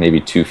long and maybe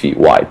 2 feet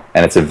wide,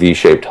 and it's a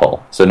V-shaped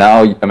hull. So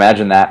now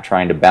imagine that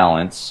trying to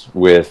balance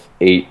with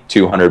 8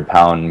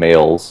 200-pound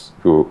males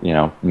who,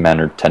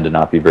 men tend to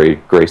not be very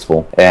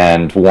graceful,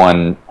 and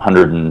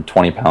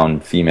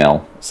 120-pound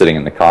female sitting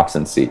in the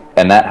coxswain seat,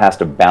 and that has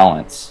to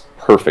balance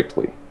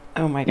perfectly.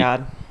 Oh my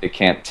God. It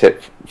can't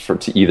tip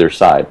to either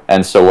side.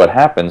 And so what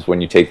happens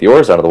when you take the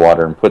oars out of the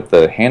water and put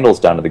the handles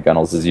down to the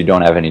gunnels is you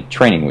don't have any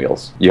training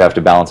wheels. You have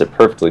to balance it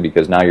perfectly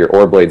because now your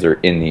oar blades are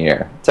in the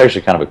air. It's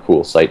actually kind of a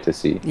cool sight to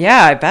see.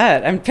 Yeah, I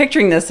bet. I'm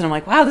picturing this and I'm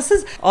like, wow, this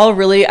is all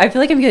really, I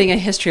feel like I'm getting a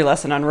history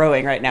lesson on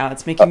rowing right now.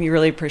 It's making me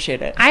really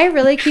appreciate it. I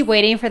really keep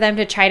waiting for them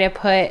to try to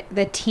put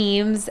the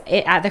teams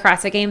at the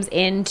CrossFit Games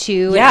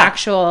into an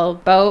actual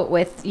boat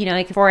with,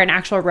 for an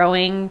actual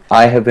rowing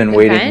I have been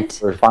waiting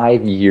for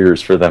 5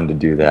 years for them to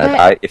do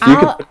that. If you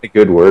could put a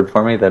good word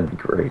for me, that'd be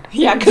great.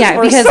 Yeah,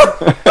 because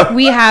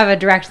we have a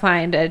direct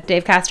line to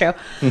Dave Castro.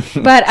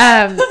 But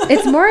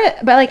it's more,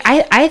 but like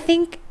I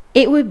think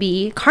it would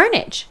be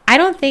carnage. I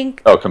don't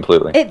think. Oh,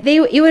 completely. It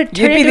would.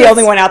 You'd be the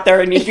only one out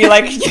there, and you'd be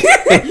like,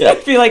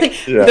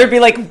 there'd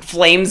be like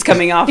flames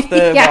coming off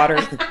the water.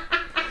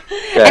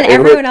 Yeah, and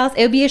everyone else,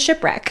 it would be a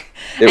shipwreck.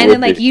 And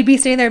then, you'd be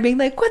sitting there being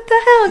like, what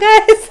the hell,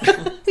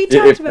 guys? We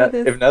talked about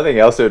this. If nothing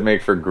else, it would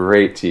make for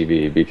great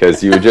TV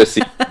because you would just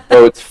see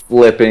boats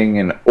flipping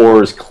and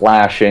oars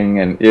clashing,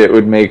 and it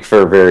would make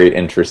for very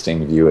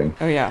interesting viewing.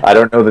 Oh, yeah. I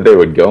don't know that they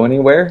would go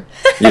anywhere.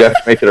 You'd have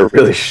to make it a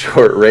really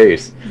short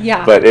race.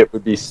 Yeah. But it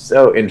would be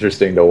so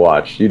interesting to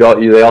watch.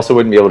 They also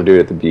wouldn't be able to do it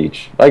at the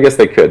beach. I guess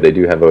they could. They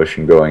do have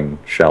ocean-going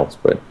shelves,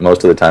 but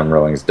most of the time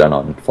rowing is done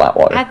on flat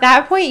water. At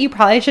that point, you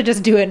probably should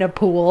just do it in a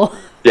pool.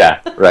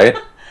 Yeah, right?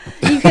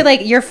 You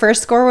could your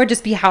first score would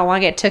just be how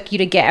long it took you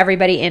to get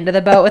everybody into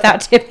the boat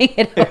without tipping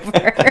it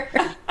over.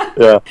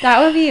 Yeah.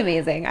 That would be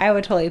amazing. I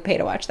would totally pay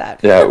to watch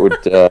that. Yeah, it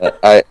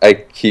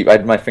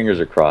would. My fingers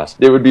are crossed.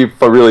 It would be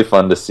really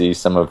fun to see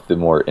some of the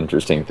more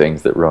interesting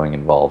things that rowing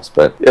involves.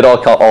 But it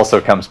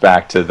also comes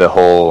back to the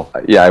whole.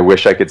 I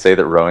wish I could say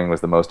that rowing was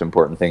the most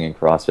important thing in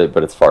CrossFit,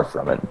 but it's far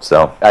from it.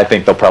 So I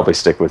think they'll probably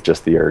stick with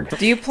just the erg.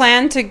 Do you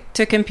plan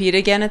to compete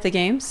again at the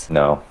games?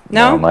 No.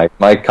 No?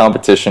 My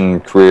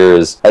competition career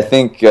is, I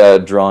think,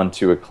 drawn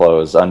to a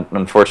close.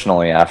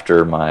 Unfortunately,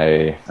 after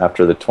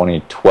the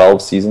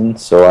 2012 season,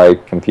 so I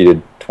competed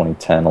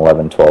 2010,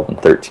 11, 12,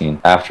 and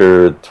 13.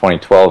 After the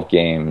 2012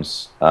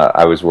 games,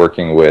 I was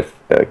working with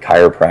a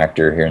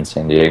chiropractor here in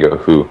San Diego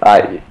who,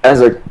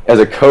 as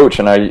a coach,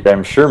 and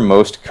I'm sure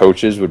most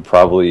coaches would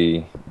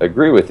probably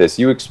agree with this,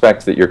 you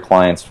expect that your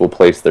clients will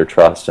place their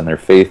trust and their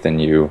faith in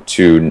you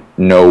to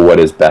know what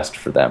is best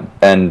for them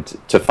and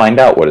to find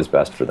out what is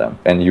best for them.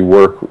 And you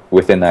work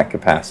within that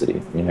capacity.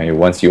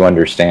 Once you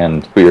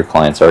understand who your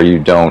clients are, you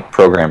don't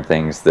program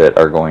things that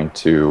are going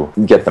to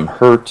get them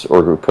hurt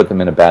or put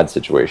them in a bad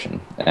situation.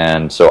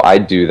 And so I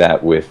do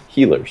that with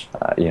healers,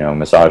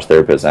 massage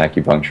therapists,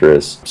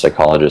 acupuncturists,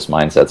 psychologists,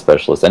 mindset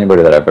specialists,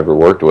 anybody that I've ever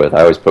worked with.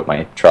 I always put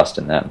my trust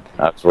in them.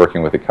 I was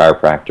working with a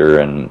chiropractor,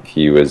 and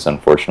he was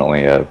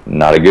unfortunately a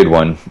not a good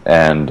one,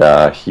 and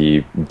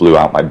he blew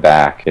out my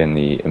back in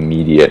the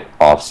immediate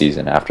off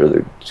season after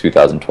the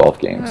 2012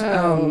 games.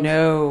 Oh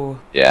no.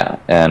 Yeah,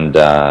 and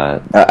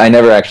I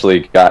never actually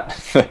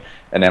got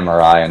an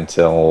MRI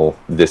until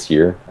this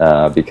year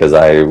because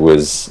I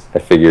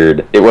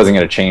figured it wasn't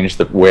going to change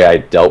the way I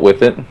dealt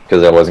with it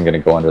because I wasn't going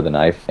to go under the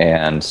knife.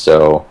 And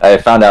so I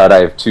found out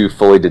I have 2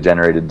 fully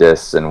degenerated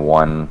discs and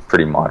 1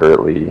 pretty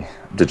moderately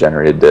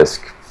degenerated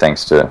disc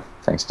thanks to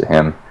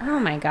him. Oh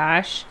my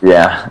gosh.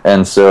 Yeah,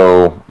 and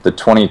so the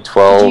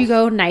 2012... Did you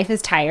go knife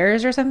his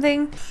tires or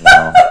something?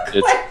 No,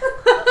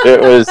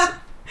 it was...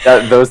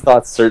 those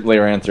thoughts certainly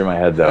ran through my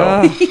head,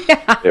 though.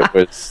 Yeah. It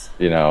was,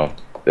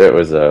 it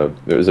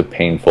was a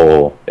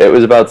painful... It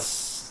was about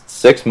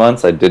 6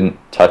 months I didn't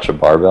touch a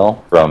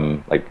barbell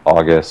from like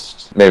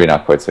August, maybe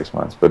not quite 6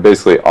 months, but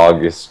basically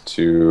August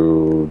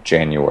to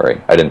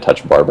January. I didn't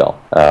touch a barbell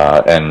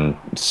and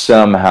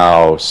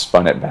somehow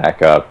spun it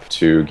back up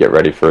to get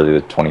ready for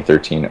the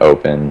 2013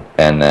 Open.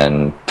 And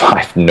then I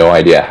have no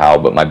idea how,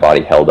 but my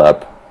body held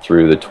up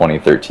through the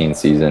 2013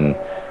 season.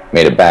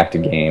 Made it back to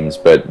games,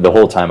 but the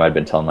whole time I'd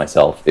been telling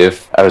myself,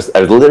 if I was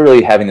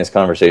literally having this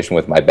conversation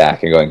with my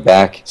back and going,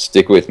 back,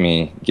 stick with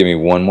me, give me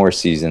one more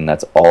season,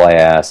 that's all I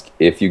ask.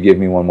 If you give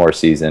me one more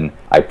season,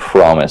 I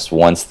promise,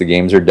 once the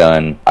games are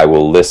done, I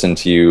will listen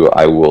to you,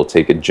 I will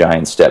take a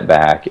giant step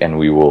back, and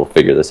we will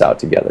figure this out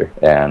together.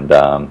 And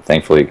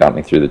thankfully it got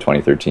me through the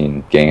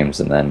 2013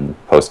 games, and then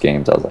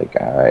post-games I was like,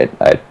 all right,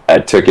 I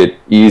took it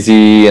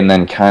easy, and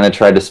then kind of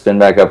tried to spin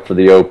back up for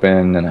the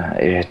Open, and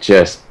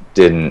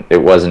it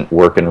wasn't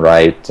working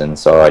right, and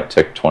so I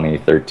took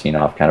 2013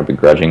 off kind of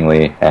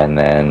begrudgingly, and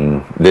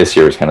then this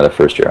year was kind of the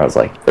first year I was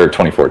like, or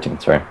 2014,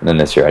 sorry, and then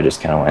this year I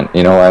just kind of went,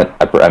 you know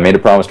what, I made a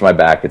promise to my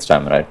back, it's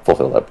time that I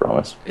fulfill that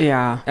promise.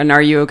 Yeah, and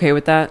are you okay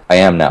with that? I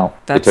am now.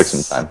 It took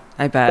some time.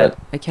 I bet.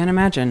 I can't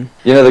imagine.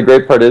 The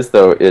great part is,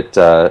 though, it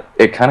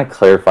kind of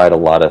clarified a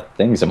lot of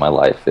things in my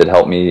life. It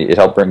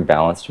helped bring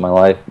balance to my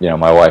life.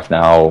 My wife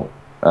now,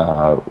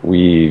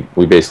 we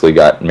basically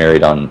got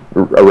married on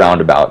around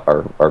about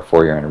our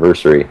 4-year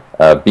anniversary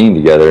being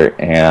together,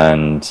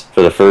 and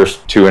for the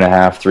first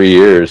 2.5-3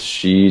 years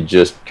she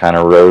just kind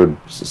of rode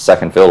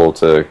second fiddle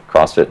to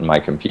CrossFit and my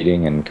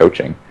competing and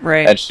coaching.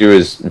 Right. And she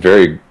was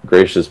very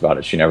gracious about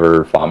it. She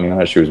never fought me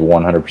on it. She was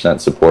 100%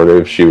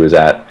 supportive. She was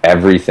at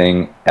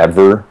everything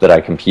ever that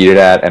I competed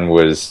at and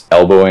was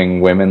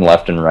elbowing women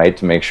left and right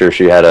to make sure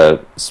she had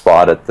a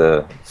spot at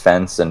the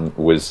fence and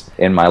was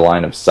in my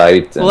line of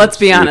sight. Well, let's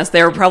be honest,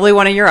 they were probably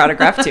wanting your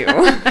autograph too.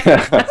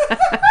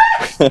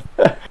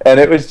 And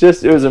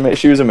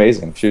she was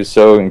amazing. She was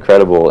so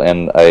incredible,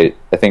 and I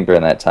think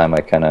during that time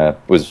I kind of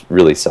was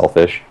really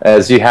selfish,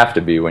 as you have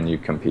to be when you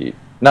compete.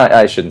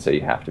 I shouldn't say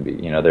you have to be.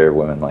 There are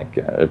women like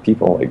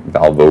people like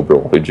Val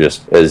Vobril, who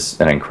just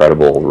is an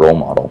incredible role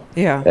model.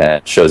 Yeah.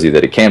 And shows you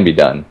that it can be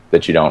done,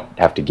 that you don't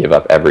have to give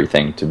up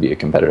everything to be a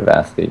competitive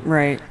athlete.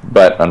 Right.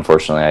 But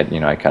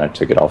unfortunately, I kind of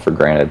took it all for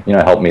granted. It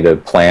helped me to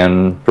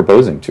plan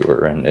proposing to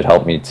her, and it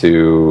helped me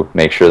to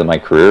make sure that my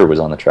career was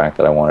on the track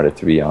that I wanted it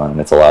to be on,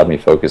 and it's allowed me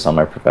to focus on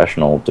my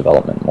professional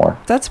development more.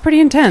 That's pretty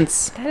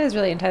intense. That is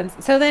really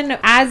intense. So then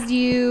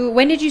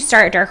when did you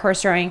start Dark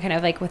Horse Rowing, kind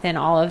of like within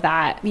all of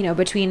that,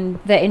 between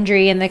the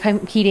injury and the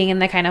competing and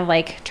the kind of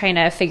like trying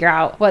to figure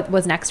out what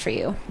was next for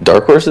you?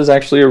 Dark Horse is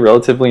actually a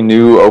relatively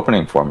new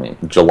opening for me.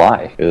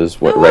 July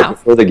is right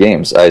before the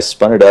games. I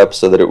spun it up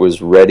so that it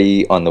was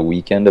ready on the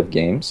weekend of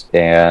games,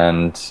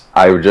 and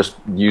I just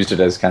used it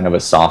as kind of a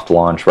soft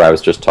launch where I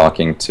was just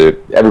talking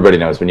to everybody.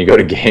 Knows when you go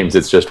to games,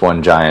 it's just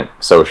one giant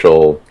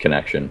social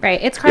connection. Right.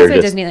 It's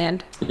CrossFit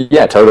Disneyland.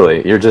 Yeah,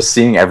 totally. You're just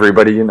seeing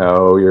everybody,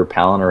 you're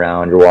palling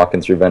around, you're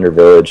walking through Vendor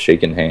Village,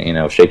 shaking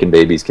shaking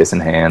babies, kissing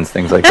hands,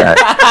 things like that.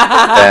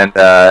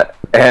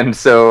 and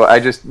so I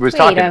just was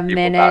talking to people. Wait a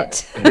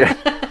minute.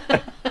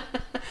 Yeah.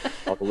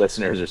 All the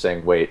listeners are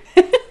saying, wait.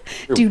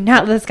 Do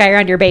not let this guy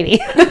around your baby.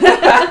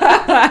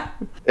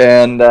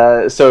 And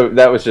so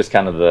that was just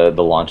kind of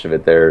the launch of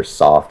it there,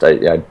 soft.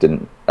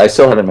 I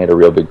still haven't made a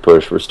real big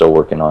push. We're still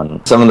working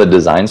on some of the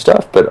design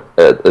stuff, but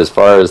as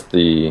far as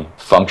the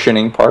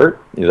functioning part,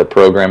 the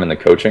program and the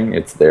coaching,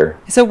 it's there.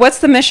 So what's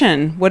the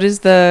mission? What do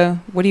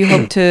you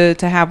hope to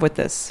have with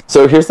this?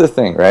 So here's the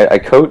thing, right? I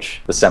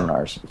coach the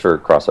seminars for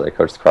CrossFit. I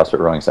coach the CrossFit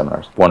rowing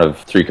seminars, one of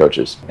 3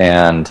 coaches.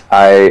 And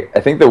I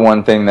think the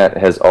one thing that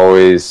I've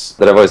always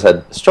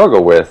had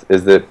struggle with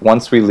is that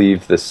once we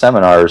leave the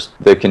seminars,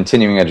 the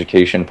continuing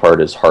education part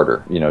is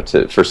harder,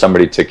 for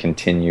somebody to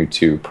continue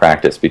to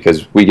practice,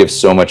 because we give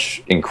so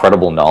much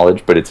incredible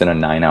knowledge, but it's in a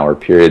 9-hour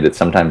period that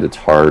sometimes it's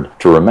hard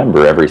to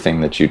remember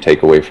everything that you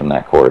take away from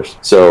that course.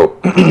 So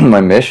my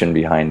mission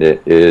behind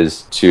it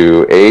is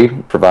to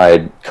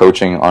provide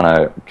coaching on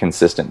a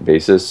consistent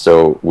basis.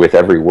 So with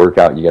every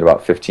workout, you get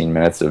about 15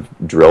 minutes of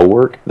drill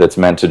work that's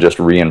meant to just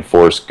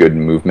reinforce good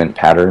movement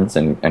patterns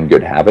and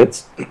good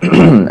habits.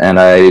 And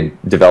I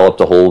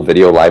developed a whole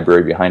video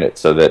library behind it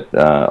so that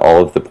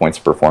all of the points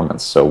of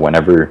performance. So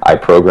whenever I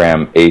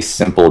program a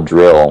simple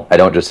drill, I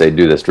don't just say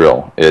do this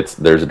drill. It's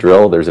there's a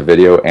drill, there's a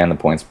video, and the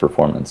points of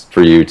performance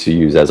for you to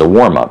use as a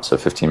warm-up. So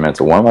 15 minutes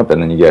of warm-up,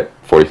 and then you get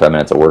 45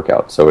 minutes of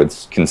workout. So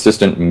it's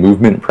consistent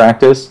movement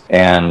practice,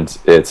 and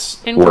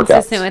it's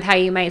consistent with how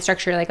you might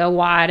structure like a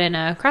WOD in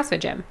a CrossFit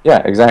gym.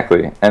 Yeah,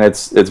 exactly. And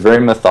it's very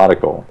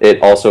methodical.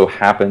 It also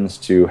happens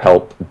to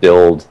help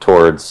build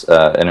towards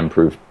an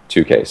improved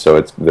 2K. So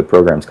the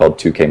program's called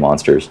 2K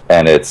Monsters,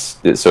 and it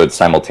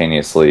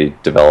simultaneously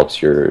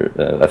develops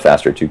a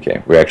faster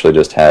 2K. We actually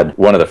just had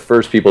one of the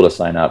first people to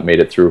sign up, made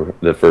it through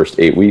the first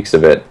 8 weeks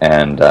of it,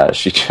 and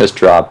she just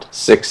dropped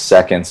 6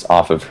 seconds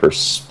off of her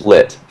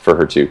split for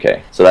her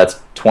 2K. So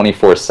that's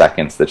 24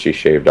 seconds that she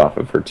shaved off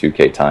of her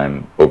 2K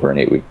time over an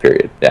 8-week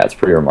period. Yeah, it's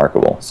pretty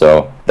remarkable.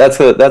 So that's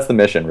the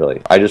mission,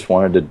 really. I just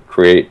wanted to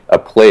create a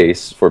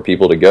place for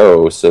people to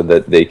go so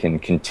that they can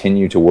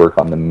continue to work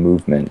on the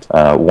movement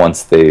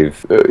once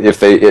if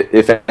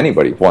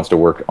anybody wants to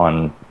work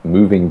on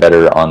moving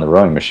better on the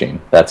rowing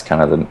machine. That's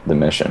kind of the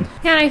mission.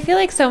 Yeah, and I feel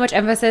like so much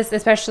emphasis,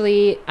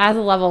 especially as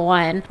a level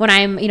 1, when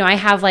I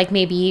have like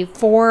maybe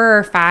 4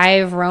 or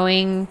 5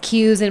 rowing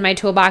cues in my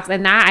toolbox,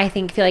 and that I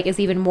feel like is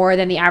even more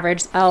than the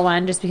average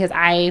L1, just because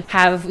I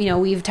have,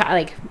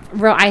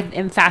 I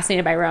am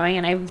fascinated by rowing,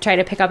 and I try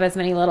to pick up as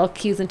many little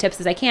cues and tips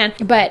as I can.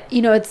 But,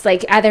 it's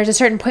like there's a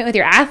certain point with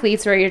your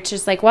athletes where you're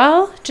just like,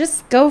 well,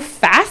 just go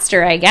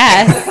faster, I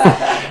guess.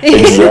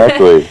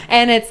 Exactly.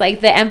 And it's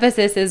like the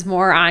emphasis is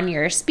more on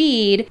your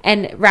speed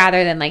and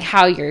rather than like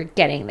how you're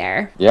getting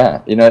there.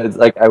 Yeah. It's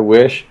like I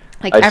wish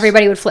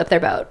everybody would flip their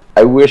boat.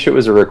 I wish it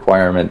was a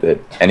requirement that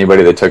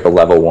anybody that took a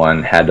level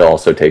 1 had to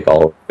also take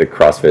all the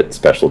CrossFit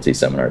specialty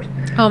seminars.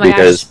 Oh my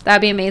gosh,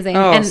 that'd be amazing.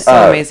 Oh, and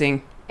so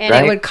amazing. And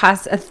right? It would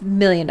cost $1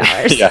 million.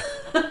 Yeah.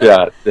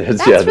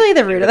 That's really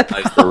the root of the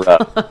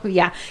problem.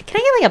 Yeah. Can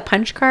I get like a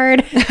punch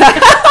card?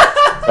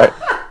 Right.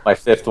 My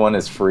 5th one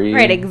is free.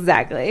 Right,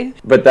 exactly.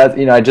 But that,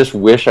 I just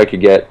wish I could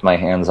get my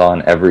hands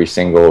on every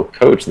single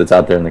coach that's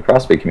out there in the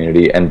CrossFit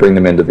community and bring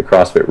them into the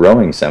CrossFit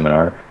rowing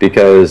seminar,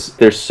 because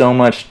there's so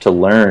much to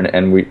learn,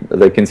 and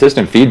the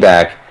consistent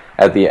feedback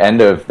at the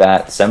end of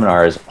that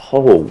seminar is,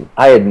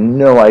 I had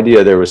no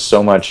idea there was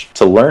so much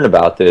to learn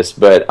about this,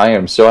 but I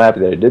am so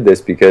happy that I did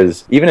this,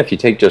 because even if you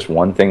take just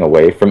one thing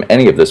away from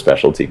any of the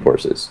specialty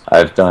courses,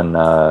 I've done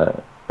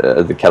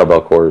the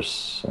kettlebell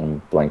course,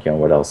 I'm blanking on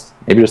what else,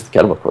 maybe just the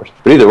kettlebell course.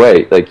 But either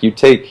way, like, you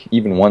take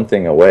even one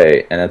thing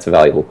away, and that's a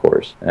valuable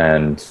course.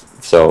 And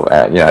so,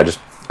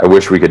 I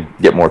wish we could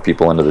get more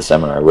people into the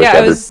seminar. I wish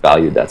I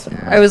valued that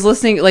seminar. I was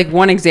listening, like,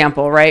 one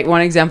example.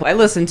 I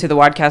listened to the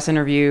Wadcast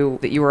interview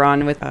that you were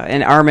on with,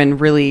 and Armin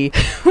really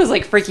was,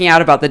 like, freaking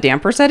out about the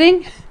damper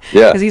setting.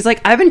 Yeah. Because he's like,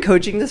 I've been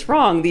coaching this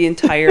wrong the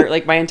entire,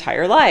 my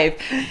entire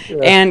life. Yeah.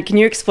 And can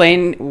you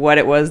explain what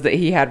it was that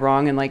he had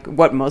wrong and, like,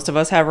 what most of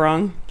us have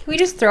wrong? Can we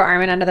just throw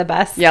Armin under the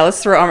bus? Yeah,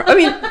 let's throw Armin. I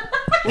mean,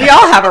 we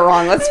all have it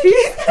wrong. Let's be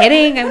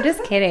kidding. I'm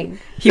just kidding.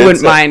 He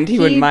wouldn't mind. He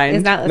wouldn't mind.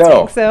 He's not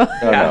listening.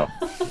 No.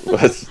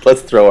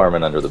 Let's throw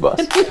Armin under the bus.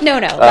 No.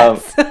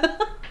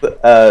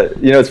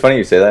 It's funny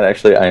you say that.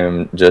 Actually, I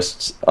am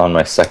just on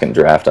my 2nd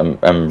draft.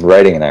 I'm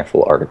writing an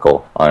actual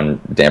article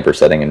on damper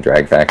setting and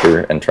drag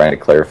factor and trying to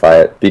clarify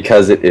it,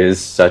 because it is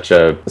such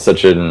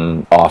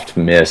an oft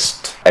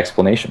missed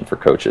explanation for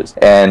coaches.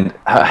 And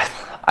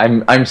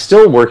I'm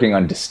still working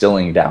on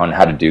distilling down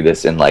how to do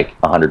this in like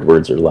 100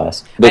 words or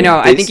less. But I know.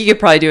 I think you could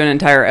probably do an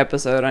entire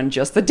episode on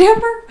just the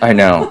damper. I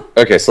know.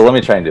 Okay, so let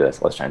me try and do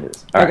this. Let's try and do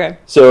this. All okay. Right.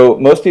 So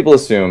most people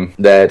assume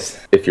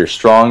that if you're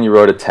strong, you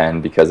rode a 10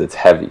 because it's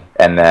heavy,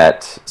 and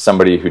that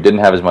somebody who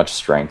didn't have as much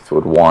strength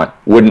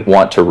wouldn't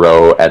want to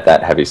row at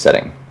that heavy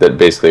setting. That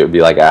basically it would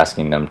be like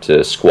asking them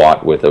to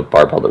squat with a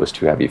barbell that was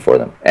too heavy for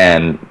them,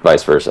 and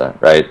vice versa,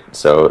 right?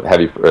 So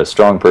a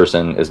strong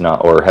person is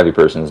not, or a heavy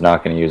person is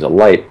not going to use a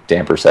light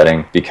damper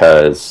setting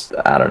because,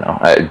 I don't know,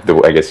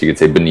 I guess you could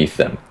say beneath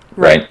them,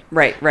 right?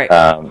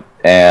 Right.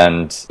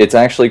 And it's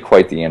actually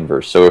quite the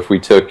inverse. So if we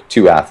took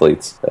 2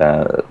 athletes,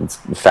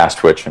 fast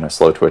twitch and a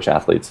slow twitch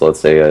athlete, so let's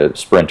say a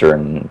sprinter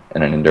and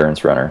an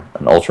endurance runner,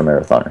 an ultra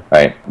marathoner,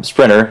 right?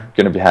 Sprinter,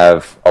 going to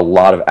have a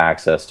lot of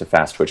access to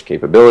fast twitch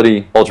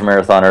capability. Ultra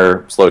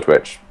marathoner, slow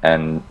twitch,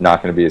 and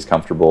not going to be as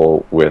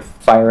comfortable with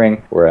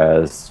firing,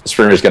 whereas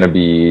sprinter is going to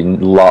be a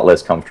lot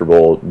less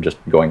comfortable just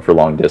going for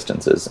long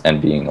distances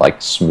and being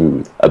like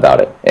smooth about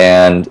it.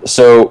 And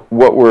so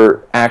what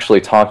we're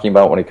actually talking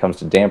about when it comes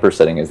to damper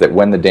setting is that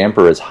when the damper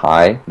is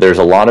high, there's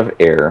a lot of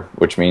air,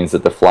 which means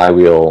that the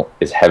flywheel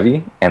is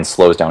heavy and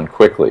slows down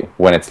quickly.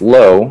 When it's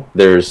low,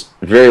 there's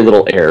very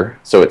little air,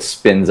 so it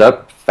spins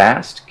up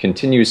fast,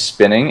 continues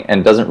spinning,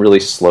 and doesn't really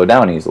slow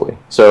down easily.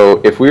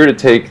 So if we were to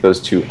take those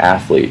 2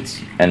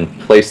 athletes and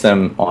place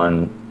them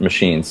on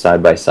machines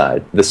side by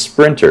side, the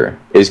sprinter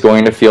is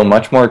going to feel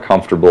much more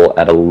comfortable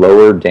at a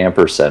lower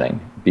damper setting,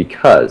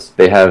 because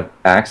they have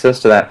access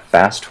to that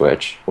fast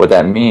twitch. What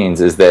that means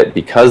is that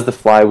because the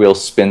flywheel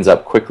spins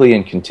up quickly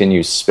and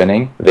continues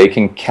spinning, they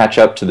can catch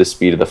up to the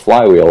speed of the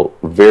flywheel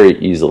very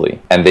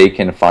easily, and they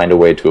can find a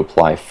way to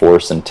apply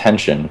force and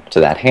tension to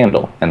that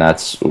handle. And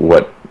that's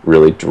what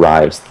really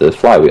drives the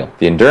flywheel.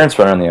 The endurance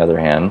runner, on the other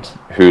hand,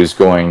 who's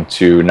going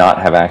to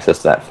not have access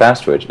to that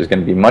fast twitch, is going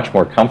to be much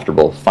more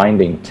comfortable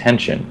finding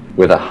tension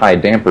with a high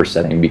damper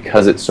setting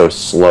because it's so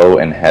slow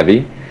and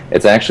heavy.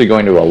 It's actually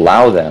going to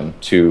allow them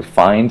to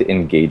find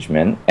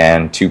engagement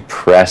and to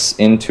press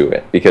into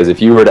it. Because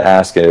if you were to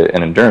ask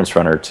an endurance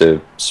runner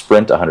to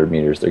sprint 100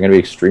 meters, they're going to be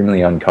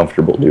extremely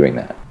uncomfortable doing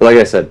that. But like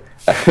I said,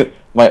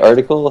 my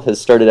article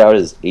has started out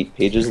as 8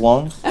 pages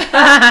long.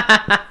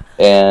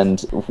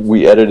 And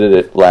we edited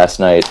it last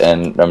night,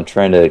 and I'm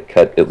trying to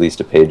cut at least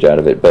a page out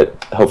of it.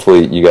 But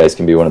hopefully you guys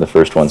can be one of the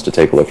first ones to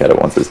take a look at it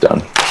once it's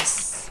done.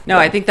 No,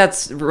 I think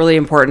that's really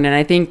important. And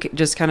I think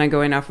just kind of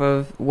going off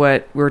of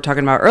what we were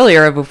talking about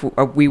earlier,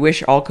 of we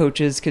wish all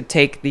coaches could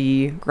take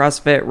the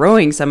CrossFit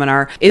rowing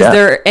seminar. Is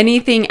there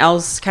anything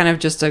else, kind of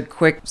just a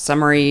quick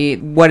summary,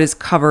 what is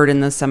covered in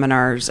the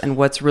seminars and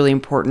what's really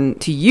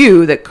important to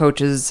you that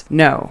coaches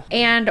know?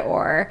 And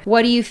or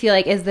what do you feel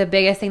like is the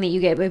biggest thing that you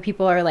get when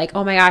people are like,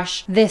 oh my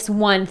gosh, this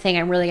one thing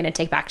I'm really going to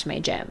take back to my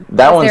gym?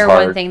 That one's hard. Is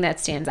there one thing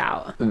that stands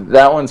out?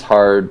 That one's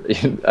hard.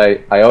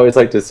 I always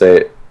like to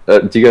say,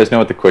 do you guys know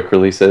what the quick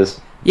release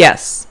is?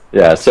 Yes.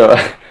 Yeah, so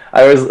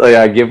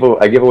I give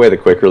away the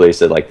quick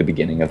release at like the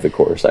beginning of the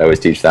course. I always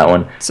teach that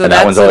one, so and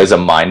that one's always a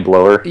mind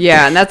blower.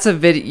 Yeah, and that's a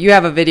video. You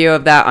have a video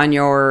of that on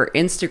your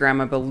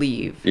Instagram, I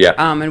believe. Yeah.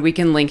 And we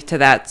can link to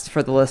that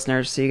for the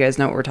listeners so you guys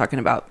know what we're talking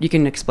about. You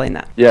can explain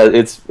that. Yeah,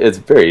 it's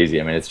very easy.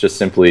 I mean, it's just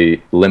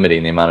simply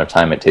limiting the amount of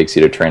time it takes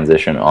you to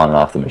transition on and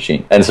off the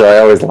machine. And so I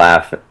always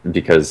laugh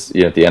because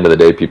at the end of the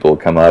day, people will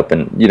come up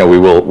and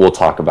we'll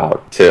talk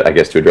about to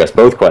address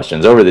both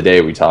questions. Over the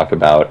day, we talk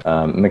about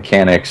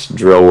mechanics,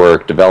 drill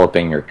work,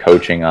 developing your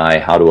coaching eye,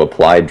 how to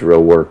apply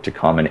drill work to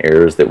common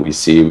errors that we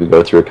see. We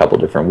go through a couple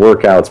different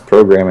workouts,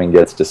 programming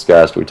gets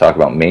discussed, we talk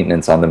about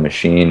maintenance on the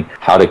machine,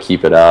 how to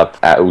keep it up.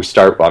 We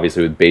start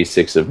obviously with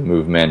basics of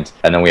movement,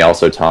 and then we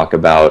also talk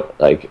about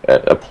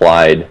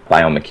applied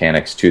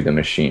biomechanics to the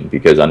machine,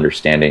 because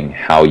understanding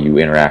how you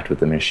interact with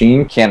the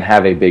machine can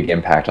have a big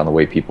impact on the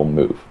way people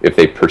move if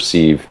they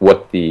perceive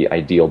what the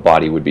ideal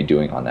body would be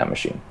doing on that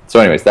machine. So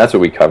anyways, that's what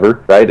we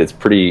cover, right? It's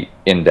pretty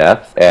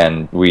in-depth,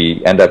 and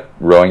we end up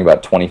rowing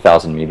about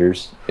 20,000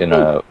 meters in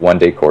a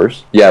one-day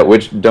course. Yeah,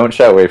 which don't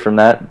shy away from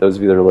that. Those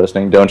of you that are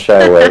listening, don't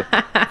shy away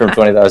from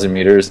 20,000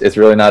 meters. It's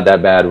really not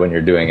that bad when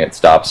you're doing it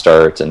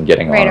stop-start and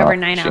getting right on over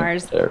 9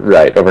 hours.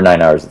 Right, over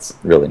 9 hours, it's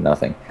really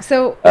nothing.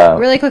 So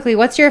really quickly,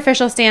 what's your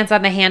official stance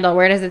on the handle?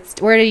 Where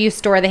do you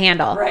store the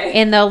handle? Right.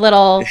 In the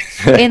little,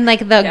 in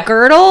like the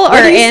girdle, or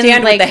Where do you in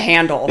stand like with the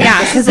handle? Yeah,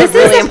 because this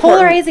really is a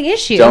polarizing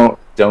issue.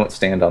 Don't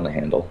stand on the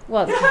handle.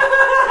 Well,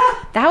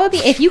 that would be,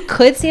 if you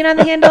could stand on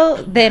the handle,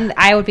 then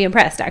I would be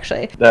impressed,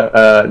 actually.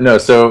 No,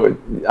 so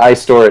I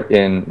store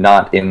it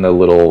not in the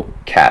little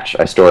catch.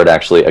 I store it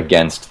actually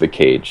against the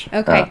cage.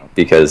 Okay.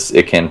 Because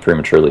it can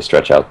prematurely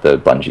stretch out the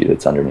bungee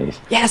that's underneath.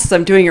 Yes,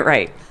 I'm doing it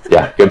right.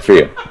 Yeah, good for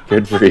you.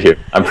 Good for you.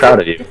 I'm proud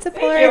of you. It's a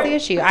polarizing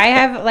issue. I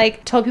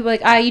have told people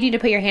you need to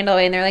put your handle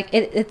away, and they're like,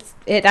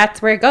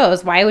 that's where it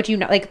goes. Why would you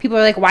not? People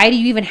are like, why do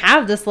you even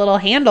have this little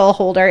handle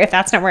holder if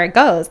that's not where it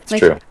goes? It's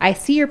true. I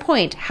see your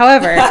point.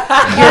 However,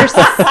 you're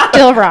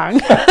still wrong.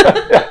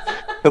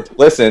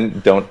 Listen,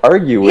 don't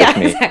argue with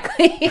me.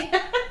 Exactly.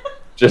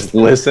 Just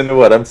listen to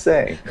what I'm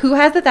saying. Who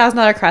has the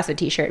 $1,000 CrossFit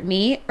t-shirt,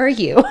 me or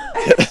you?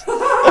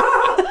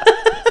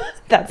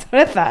 That's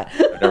what I thought.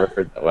 I've never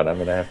heard that one. I'm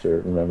going to have to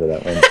remember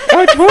that one.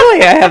 Oh,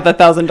 totally. I have the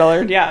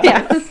 $1,000. Yeah.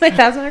 Yeah, my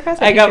 $1,000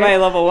 CrossFit I got t-shirt. my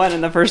level 1,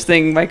 and the first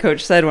thing my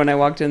coach said when I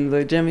walked into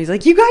the gym, he's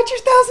like, "You got your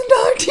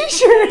 $1,000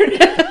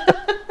 t-shirt."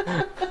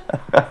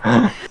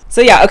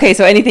 So yeah, okay.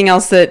 So anything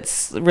else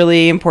that's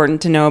really important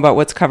to know about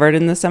what's covered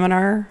in the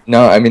seminar?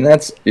 No, I mean,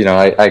 that's,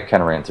 I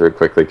kind of ran through it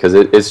quickly because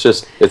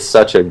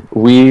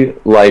we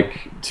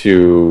like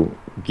to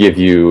give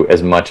you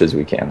as much as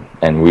we can,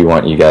 and we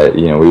want you guys,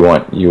 we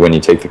want you, when you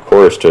take the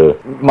course,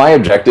 my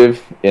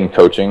objective in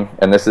coaching,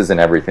 and this is in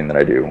everything that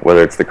I do,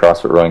 whether it's the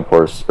CrossFit rowing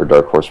course or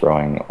Dark Horse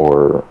Rowing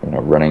or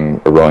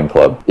running a rowing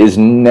club, is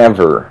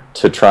never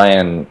to try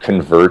and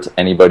convert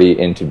anybody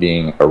into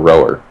being a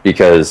rower,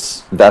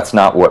 because that's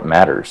not what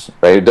matters,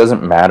 right? It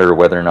doesn't matter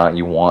whether or not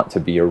you want to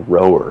be a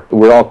rower.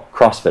 We're all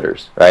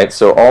CrossFitters, right?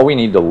 So all we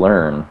need to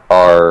learn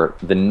are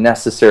the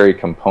necessary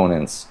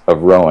components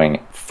of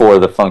rowing for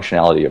the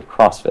functionality of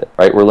CrossFit,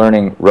 right? We're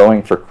learning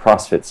rowing for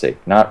CrossFit's sake,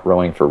 not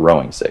rowing for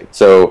rowing's sake.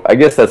 So I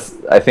guess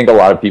I think a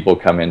lot of people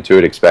come into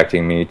it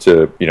expecting me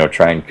to,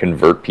 try and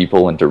convert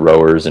people into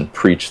rowers and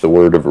preach the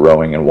word of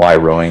rowing and why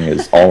rowing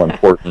is all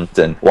important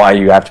and why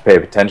you have to pay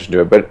attention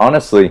to it. But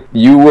honestly,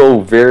 you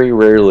will very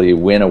rarely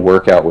win a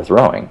workout with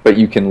rowing, but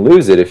you can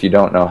lose it if you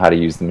don't know how to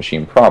use the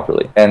machine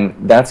properly. And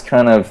that's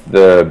kind of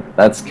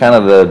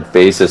the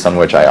basis on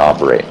which I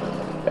operate.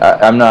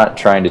 I'm not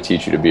trying to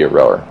teach you to be a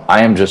rower.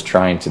 I am just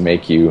trying to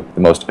make you the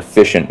most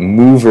efficient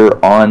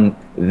mover on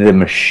the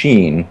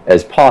machine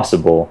as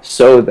possible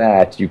so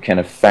that you can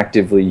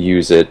effectively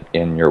use it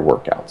in your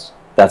workouts.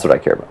 That's what I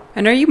care about.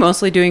 And are you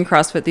mostly doing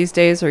CrossFit these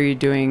days, or are you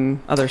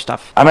doing other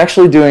stuff? I'm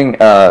actually doing,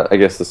 I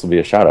guess this will be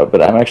a shout out,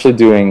 but I'm actually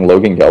doing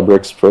Logan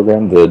Gelbrick's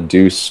program, the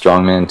Deuce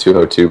Strongman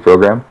 202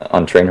 program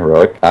on Train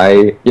Heroic.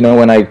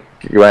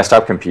 When I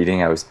stopped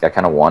competing, I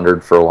kind of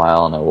wandered for a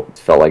while, and I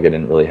felt like I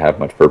didn't really have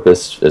much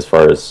purpose as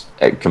far as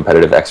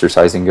competitive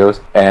exercising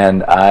goes.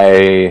 And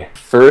I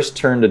first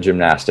turned to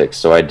gymnastics,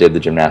 so I did the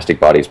Gymnastic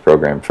Bodies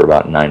program for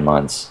about 9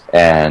 months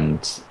and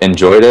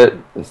enjoyed it.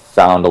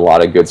 Found a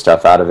lot of good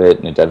stuff out of it,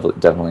 and it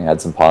definitely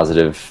had some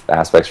positive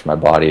aspects for my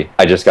body.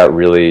 I just got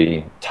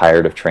really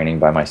tired of training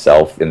by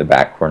myself in the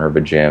back corner of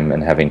a gym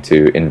and having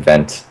to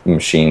invent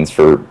machines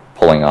for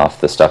pulling off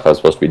the stuff I was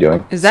supposed to be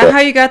doing. Is that how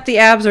you got the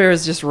abs, or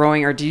is just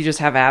rowing, or do you just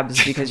have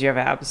abs because you have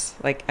abs?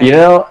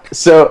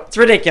 So it's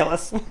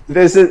ridiculous.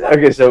 This is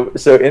okay.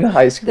 So in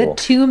high school,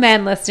 The 2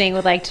 men listening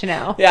would like to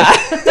know. Yeah.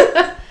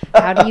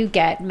 How do you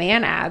get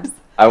man abs?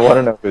 I want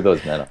to know who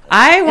those men are.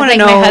 I want to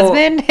Like know. my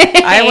husband?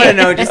 I want to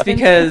know just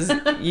because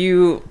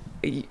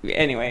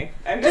anyway,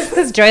 I'm Just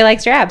because Joy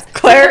likes your abs.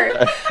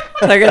 Claire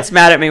gets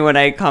mad at me when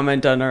I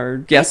comment on our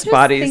guest I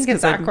bodies. think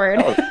it's 'cause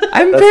awkward.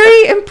 I'm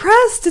very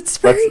impressed. It's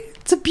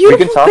a We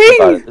beautiful can talk thing.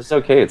 about it. It's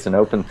okay. It's an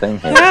open thing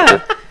here. Yeah.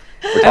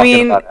 We're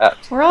talking about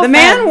abs. We're all The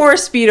man friends. wore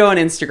Speedo on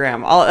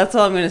Instagram. That's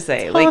all I'm going to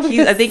say. Like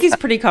I think he's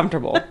pretty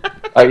comfortable.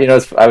 I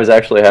was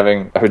actually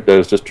I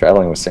was just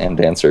traveling with Sam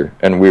Dancer,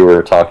 and we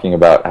were talking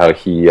about how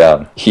he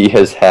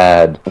has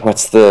had,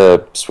 what's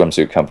the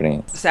swimsuit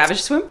company?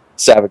 Savage Swim?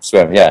 Savage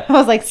Swim, yeah. I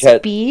was like, He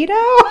had-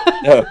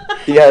 Speedo? No,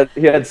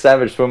 he had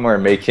Savage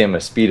Swimwear make him a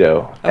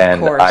Speedo,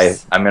 and course.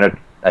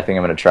 I think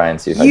I'm gonna try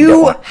and see if I can get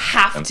You one.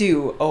 have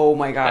to. Oh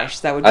my gosh,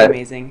 that would be I-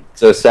 amazing.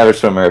 So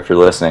Savage Swimwear, if you're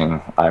listening,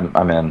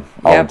 I'm in.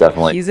 I'll Yep,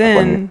 definitely. he's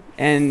in,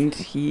 and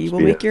he will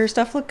Speedo. make your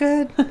stuff look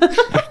good.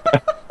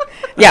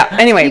 Yeah.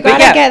 Anyway, You but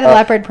gotta yeah, get the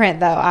leopard print,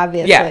 though,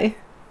 obviously. Yeah.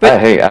 But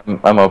hey, I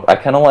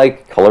kind of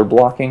like color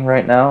blocking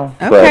right now,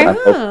 Okay. but I'm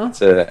Oh. open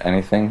to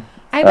anything.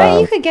 I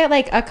bet you could get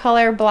like a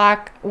color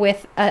block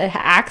with an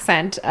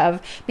accent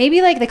of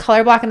maybe like the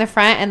color block in the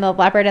front and the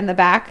leopard in the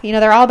back. You know,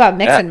 they're all about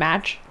mix Yeah. and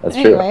match. That's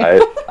Anyway.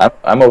 true.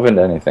 I'm open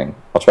to anything.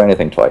 I'll try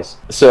anything twice.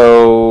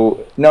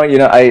 So no,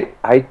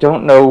 I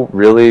don't know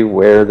really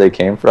where they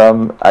came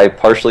from. I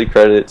partially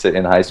credit it to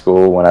in high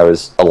school when I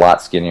was a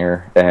lot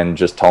skinnier and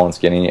just tall and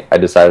skinny. I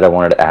decided I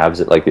wanted abs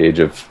at like the age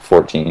of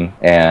 14,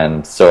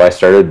 and so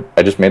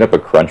I just made up a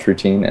crunch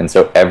routine, and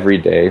so every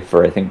day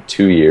for I think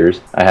 2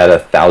 years I had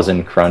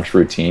 1,000 crunch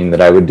routine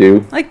that I would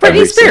do Like Britney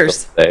every single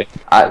Spears. day.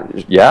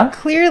 Yeah.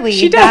 Clearly,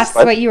 She does.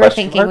 that's what you were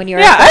Question thinking mark? when you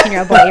were Yeah. a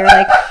 14-year-old boy. You were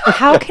like,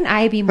 how can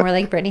I be more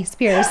like Britney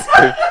Spears?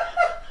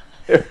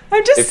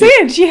 I'm just If you-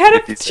 saying, she had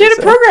if you a say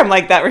so. program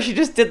like that where she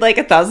just did like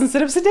 1,000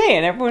 sit-ups a day,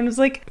 and everyone was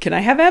like, "Can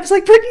I have abs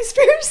like Britney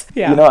Spears?"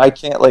 Yeah. I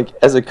can't, like,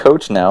 as a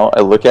coach now,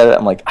 I look at it,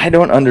 I'm like, I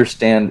don't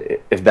understand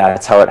if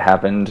that's how it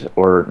happened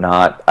or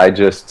not.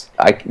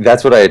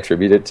 That's what I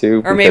attribute it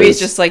to. Or maybe it's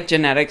because- just like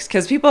genetics,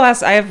 because people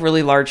ask. I have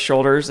really large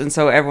shoulders, and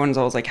so everyone's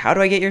always like, "How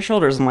do I get your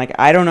shoulders?" I'm like,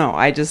 I don't know.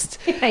 I just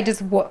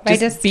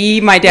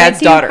be my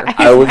dad's went through- daughter.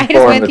 I was I just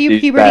born went with through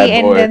these puberty bad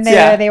and boys. then there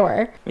Yeah. they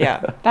were.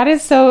 Yeah. That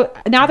is so.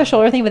 Now the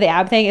shoulder thing with the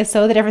ab thing is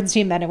so the difference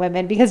between men and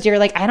women, because you're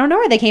like, I don't know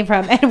where they came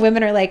from, and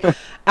women are like,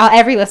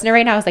 every listener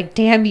right now is like,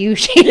 damn you,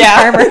 Shane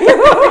Yeah.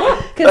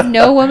 Farmer, because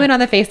no woman on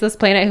the face of this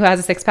planet who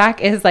has a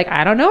 6-pack is like,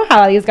 I don't know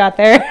how these got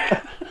there.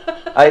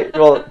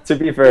 Well, to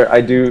be fair,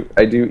 I do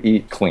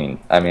eat clean.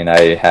 I mean,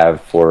 I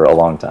have for a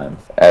long time.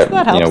 that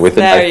helps.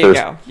 Within There my you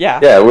first, go. Yeah.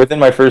 yeah, within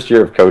my first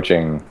year of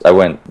coaching, I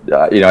went,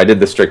 I did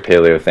the strict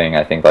paleo thing.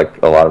 I think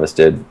like a lot of us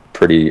did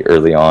pretty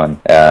early on,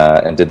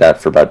 and did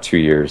that for about 2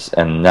 years.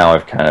 And now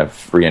I've kind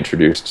of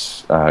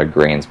reintroduced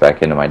grains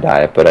back into my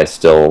diet, but I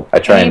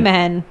try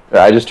Amen.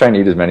 I just try and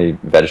eat as many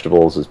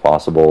vegetables as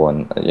possible.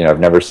 And,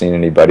 I've never seen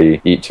anybody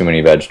eat too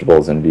many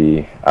vegetables and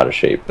be out of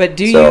shape. But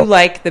do So, you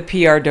like the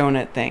PR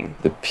donut thing?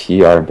 the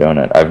PR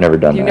donut? I've never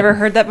done You've that. never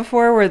heard that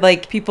before, where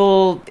like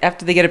people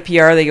after they get a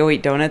PR, they go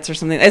eat donuts or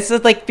something. It's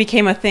like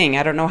became a thing.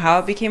 I don't know how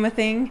it became a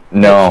thing.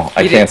 No,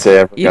 I You can't didn't- say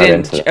I ever You got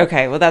didn't. into it.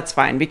 Okay, well that's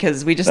fine,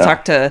 because we just Yeah.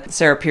 talked to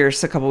Sarah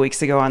Pierce a couple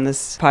weeks ago on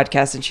this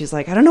podcast, and she's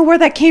like, I don't know where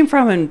that came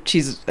from, and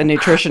she's a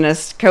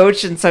nutritionist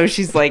coach, and so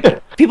she's like,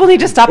 people need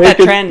to stop that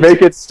trend.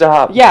 Make it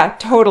stop. Yeah,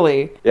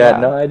 totally. Yeah,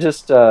 no, I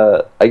just,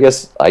 I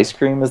guess ice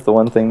cream is the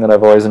one thing that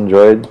I've always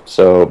enjoyed.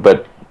 So,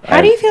 but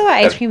How do you feel about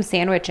ice cream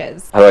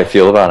sandwiches? How do I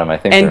feel about them? I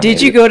think. And they're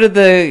did you amazing.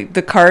 go to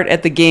the cart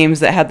at the games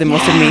that had the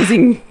most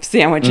amazing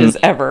sandwiches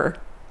ever?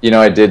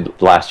 I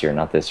did last year,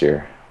 not this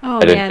year. Oh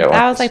I didn't man, go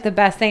that once. was like the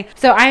best thing.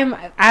 So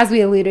as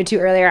we alluded to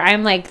earlier,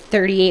 I'm like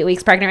 38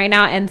 weeks pregnant right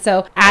now. And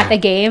so at the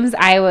games,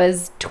 I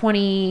was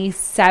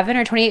 27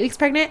 or 28 weeks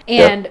pregnant.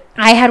 And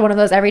I had one of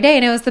those every day,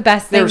 and it was the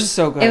best thing. They were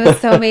so good. It was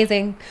so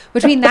amazing.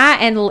 Between that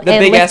and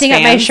big-ass lifting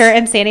up my fans. shirt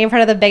and standing in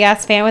front of the big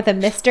ass fan with a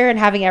mister and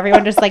having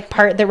everyone just like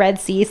part the Red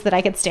Sea so that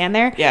I could stand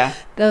there. Yeah.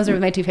 Those were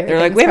my two favorite They're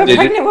like, things. we have a Did you-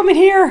 pregnant woman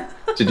here.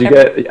 Did you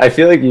get? I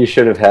feel like you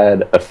should have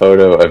had a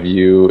photo of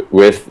you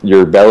with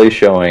your belly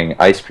showing,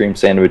 ice cream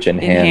sandwich in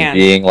hand, hand.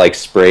 being being like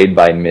sprayed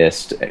by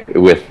mist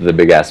with the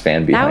big ass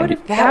fan behind you.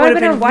 That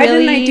would have been. Why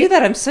didn't I do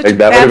that? I'm such a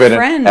That would have bad been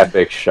friend. an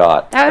epic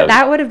shot.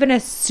 That would have been a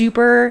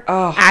super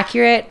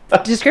accurate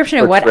description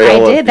of what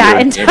Portrayal I of did that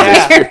your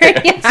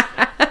entire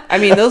yeah. I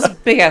mean, those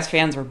big ass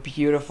fans were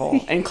beautiful,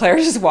 and Claire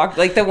just walked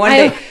like the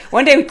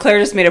one day Claire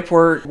just made a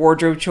poor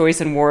wardrobe choice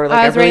and wore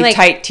like a really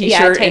tight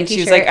t-shirt, and she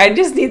was like, "I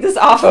just need this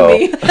off of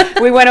me."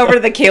 We went over to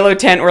the Kalo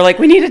tent. We're like,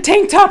 "We need a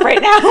tank top right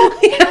now."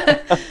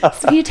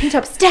 So we need a tank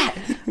top stat.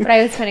 But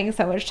I was spending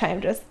so much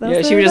time just.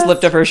 She would just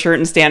lift up her shirt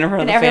and stand in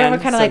front of the fan. And everyone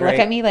would kind of like look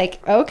at me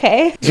like,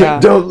 "Okay."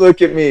 Yeah. Don't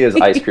look at me as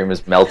ice cream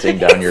is melting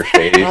down your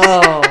face.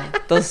 Oh,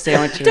 those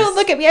sandwiches! Don't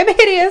look at me. I'm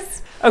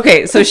hideous.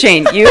 Okay, so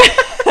Shane,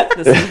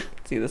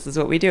 this is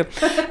what we do.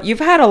 You've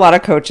had a lot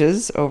of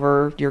coaches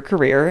over your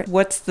career.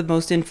 What's the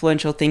most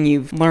influential thing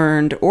you've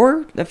learned,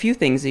 or a few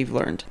things you've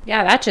learned?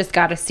 Yeah, that just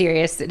got us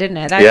serious, didn't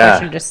it? That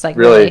question just like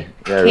really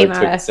really came took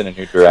out us in a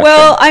new direction.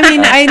 Well, I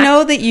mean, I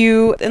know that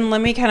you, and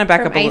let me kind of back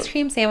up from a ice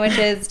cream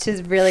sandwiches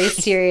to really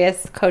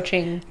serious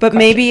coaching. But questions.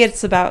 maybe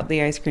it's about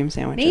the ice cream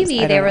sandwiches.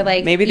 Maybe they were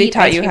like, maybe they eat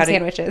taught ice you cream how to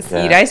sandwiches.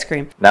 eat ice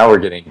cream. Now we're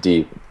getting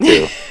deep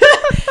too.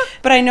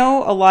 But I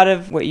know a lot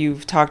of what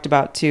you've talked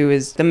about too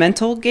is the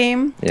mental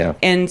game. Yeah.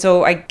 And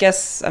so I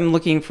guess I'm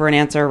looking for an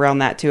answer around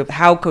that too, of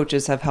how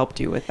coaches have helped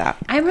you with that.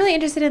 I'm really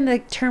interested in the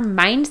term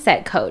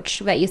mindset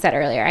coach that you said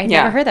earlier. I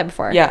never heard that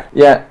before. Yeah.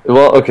 Yeah.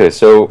 Well, okay.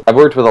 So I've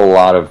worked with a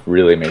lot of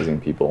really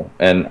amazing people,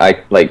 and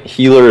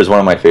healer is one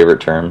of my favorite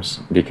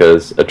terms,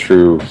 because a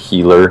true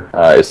healer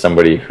is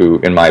somebody who,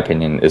 in my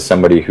opinion, is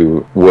somebody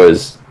who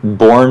was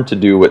born to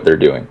do what they're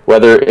doing,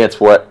 whether it's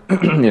what they're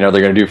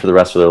going to do for the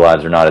rest of their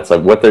lives or not. It's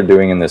like what they're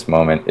doing in this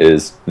moment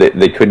is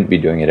they couldn't be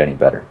doing it any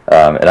better.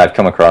 And I've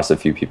come across a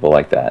few people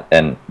like that,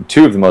 and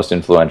two of the most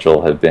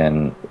influential have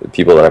been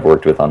people that I've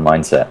worked with on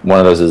mindset. One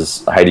of those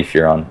is Heidi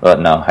Furon,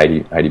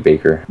 Heidi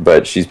Baker,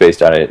 but she's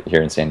based out of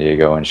here in San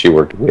Diego, and she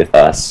worked with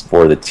us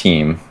for the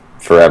team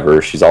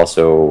forever. She's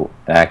also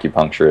an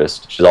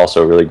acupuncturist. She's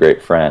also a really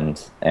great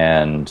friend,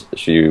 and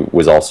she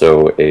was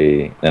also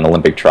an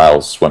Olympic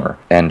trials swimmer.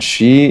 And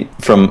she,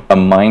 from a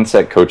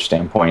mindset coach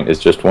standpoint, is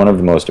just one of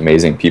the most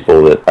amazing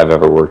people that I've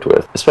ever worked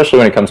with, especially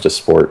when it comes to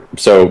sport.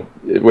 So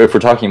if we're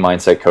talking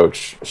mindset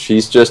coach,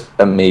 she's just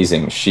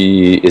amazing.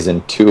 She is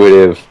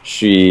intuitive.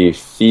 She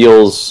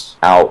feels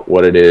out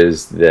what it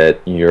is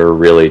that you're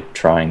really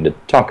trying to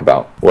talk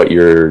about, what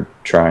you're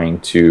trying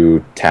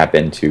to tap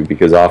into,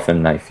 because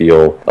often I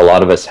feel a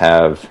lot of us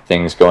have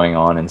things going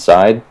on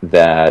inside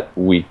that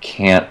we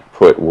can't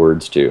put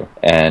words to,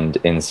 and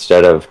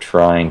instead of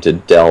trying to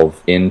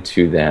delve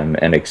into them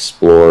and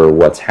explore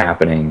what's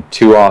happening,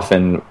 too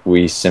often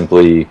we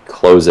simply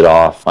close it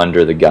off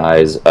under the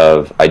guise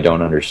of I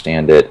don't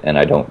understand it and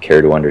I don't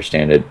care to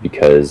understand it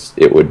because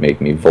it would make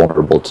me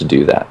vulnerable to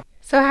do that.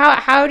 So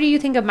how do you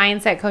think a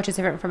mindset coach is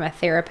different from a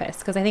therapist?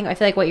 Because I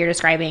feel like what you're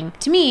describing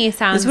to me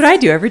sounds. That's what I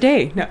do every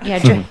day. No.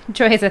 Yeah,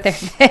 Joy is a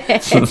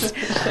therapist.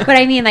 But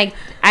I mean, like,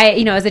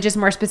 is it just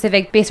more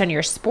specific based on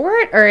your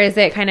sport, or is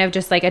it kind of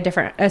just like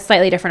a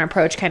slightly different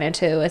approach, kind of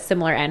to a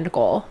similar end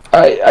goal?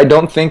 I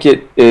don't think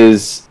it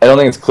is. I don't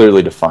think it's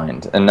clearly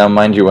defined. And now,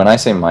 mind you, when I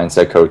say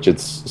mindset coach,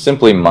 it's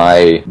simply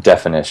my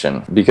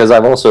definition, because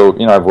I've also,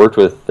 I've worked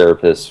with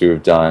therapists who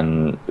have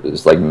done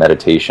like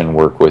meditation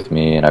work with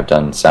me, and I've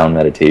done sound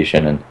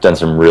meditation and done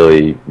some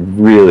really,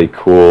 really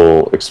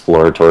cool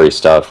exploratory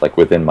stuff like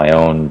within my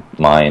own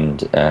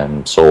mind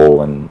and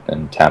soul,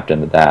 and tapped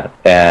into that.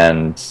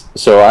 And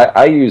so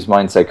I use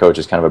mindset coach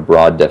as kind of a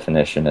broad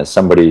definition, as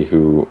somebody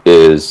who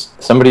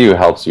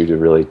helps you to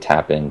really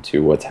tap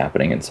into what's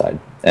happening inside.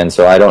 And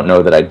so I don't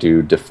know that I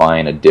do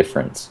define a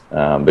difference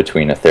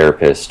between a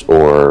therapist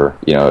or,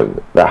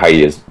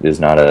 Heidi is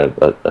not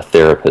a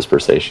therapist per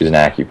se. She's an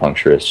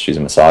acupuncturist. She's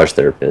a massage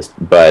therapist.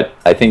 But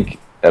I think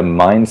a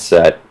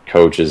mindset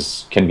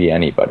coaches can be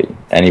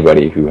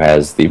anybody who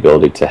has the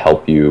ability to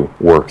help you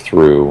work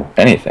through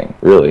anything,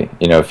 really,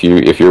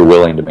 if you're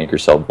willing to make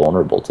yourself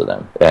vulnerable to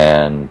them.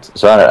 And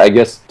so I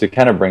guess to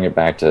kind of bring it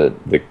back to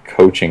the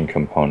coaching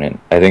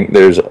component, I think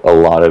there's a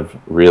lot of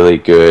really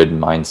good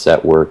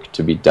mindset work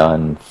to be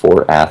done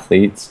for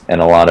athletes, and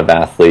a lot of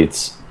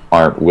athletes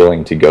aren't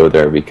willing to go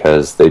there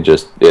because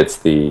it's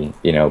the,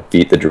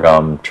 beat the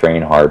drum,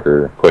 train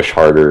harder, push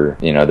harder,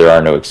 there are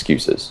no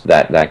excuses,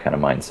 that kind of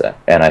mindset.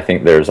 And I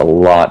think there's a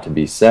lot to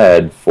be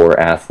said for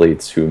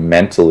athletes who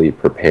mentally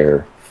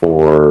prepare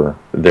for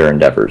their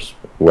endeavors,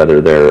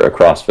 whether they're a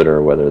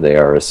CrossFitter, whether they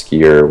are a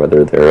skier,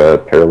 whether they're a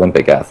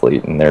Paralympic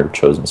athlete in their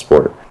chosen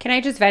sport. Can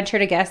I just venture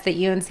to guess that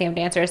you and Sam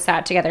Dancer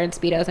sat together in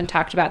Speedos and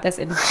talked about this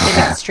in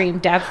extreme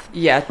depth?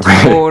 Yeah,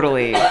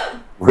 totally.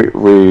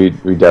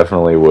 We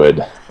definitely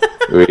would.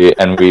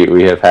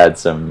 We have had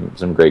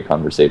some great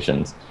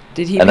conversations.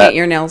 Did he paint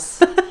your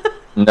nails?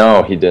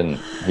 No, he didn't.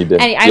 And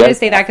I'm going to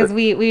say that because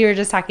we were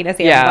just talking to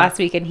Sam last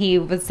week, and he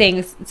was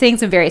saying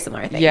some very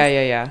similar things.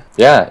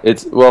 Yeah,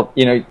 it's, well,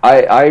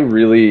 I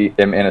really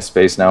am in a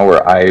space now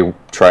where I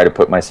try to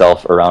put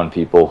myself around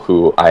people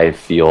who I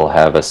feel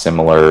have a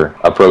similar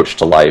approach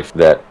to life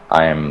that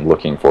I am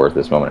looking for at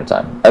this moment in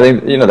time. I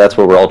think, that's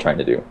what we're all trying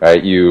to do,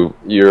 right?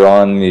 You're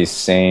on the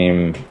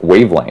same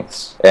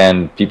wavelengths,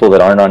 and people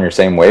that aren't on your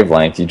same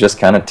wavelength, you just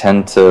kind of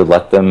tend to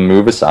let them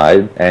move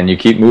aside, and you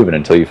keep moving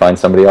until you find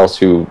somebody else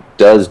who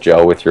does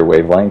gel with your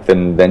wavelength,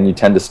 and then you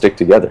tend to stick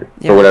together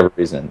for whatever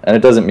reason. And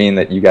it doesn't mean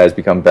that you guys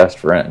become best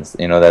friends.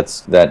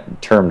 That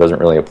term doesn't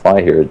really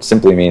apply here. It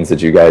simply means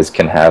that you guys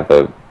can have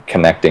a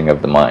connecting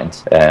of the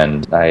minds,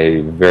 and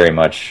I very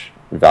much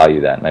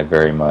value that, and I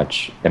very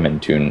much am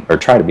in tune, or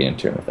try to be in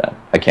tune with that.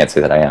 I can't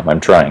say that I am. I'm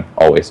trying,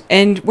 always.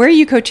 And where are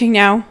you coaching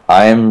now?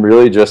 I'm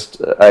really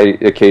I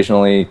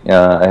occasionally,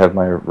 I have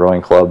my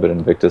rowing club at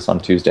Invictus on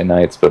Tuesday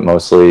nights, but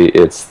mostly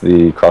it's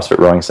the CrossFit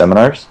rowing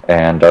seminars,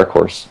 and Dark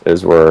Horse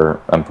is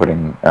where I'm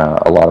putting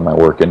a lot of my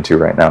work into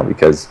right now,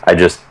 because I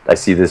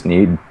see this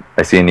need.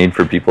 I see a need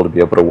for people to be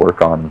able to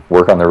work on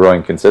their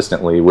rowing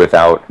consistently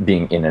without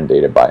being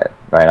inundated by it,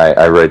 right?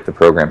 I write the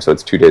program so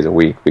it's 2 days a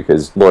week,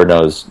 because Lord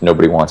knows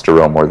nobody wants to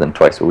row more than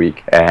twice a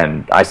week,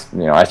 and I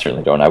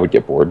certainly don't. I would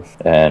get bored.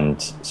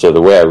 And so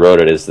the way I wrote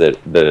it is that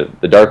the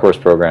Dark Horse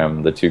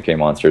program, the 2K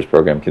Monsters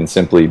program, can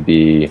simply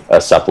be a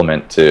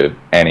supplement to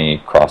any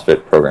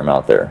CrossFit program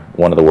out there.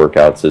 One of the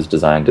workouts is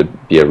designed to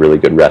be a really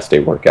good rest day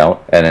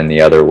workout, and then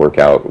the other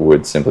workout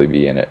would simply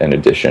be in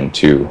addition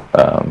to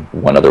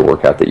one other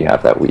workout that you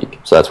have that week.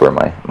 So that's where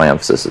my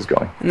emphasis is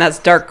going. And that's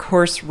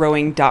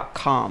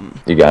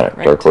darkhorserowing.com. You got it,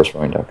 right?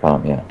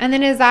 darkhorserowing.com, yeah. And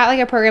then is that like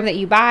a program that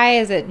you buy?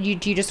 Is it do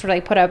you just sort of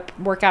like put up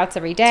workouts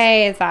every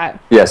day? Is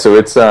that? Yeah, so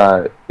it's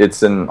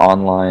an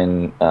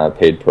online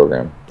paid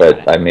program,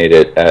 but I made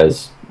it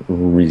as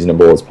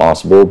reasonable as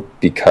possible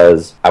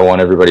because I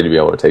want everybody to be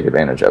able to take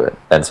advantage of it.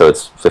 And so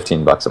it's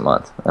 $15 a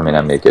month. I mean,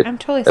 I make it. I'm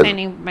totally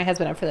signing my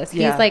husband up for this.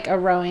 Yeah. He's like a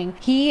rowing.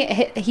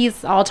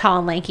 He's all tall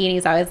and lanky, and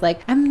he's always like,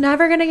 I'm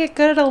never gonna get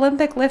good at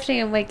Olympic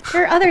lifting. I'm like,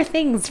 there are other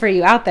things for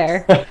you out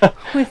there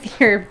with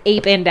your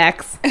ape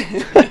index.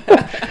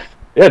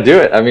 Yeah, do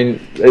it. I mean,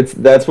 it's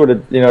there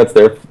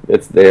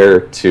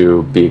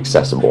to be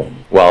accessible,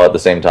 while at the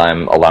same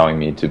time allowing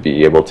me to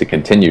be able to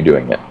continue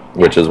doing it,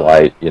 which is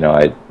why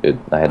I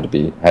had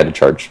to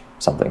charge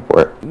something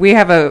for it. We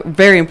have a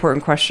very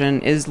important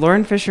question. Is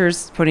Lauren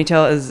Fisher's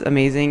ponytail as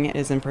amazing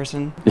as in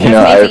person?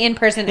 Amazing in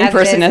person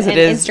as it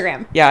is.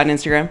 Instagram. Yeah, on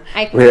Instagram.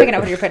 I'm picking up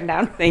what you're putting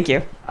down. Thank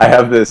you. I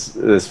have this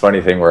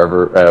funny thing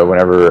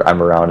whenever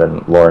I'm around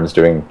and Lauren's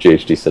doing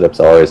GHD sit-ups,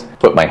 I always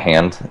put my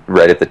hand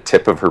right at the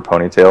tip of her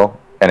ponytail,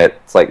 and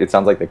it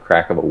sounds like the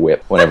crack of a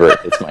whip whenever it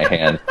hits my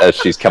hand as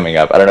she's coming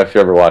up. I don't know if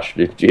you ever watched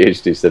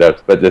GHD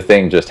sit-ups, but the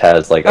thing just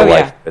has like a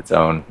life of its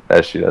own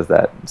as she does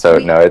that. So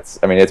it's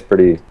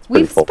pretty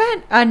We've full.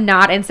 spent a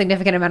not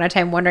insignificant amount of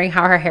time wondering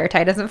how her hair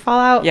tie doesn't fall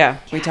out. Yeah,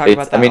 we talk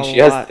about that. she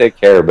has to take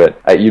care,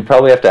 but you'd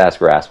probably have to ask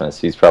Rasmus.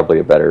 He's probably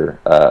a better.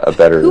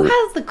 Who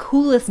has the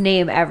coolest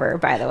name ever,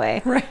 by the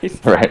way? Right.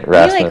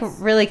 Rasmus. We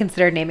really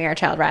considered naming our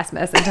child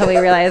Rasmus until we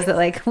realized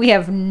that we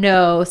have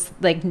no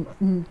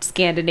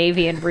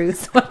Scandinavian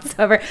roots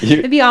whatsoever.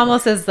 It'd be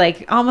almost as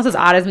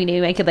odd as me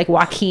naming my kid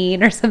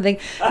Joaquin or something.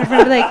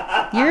 Everyone would be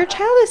like, your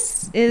child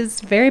is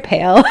very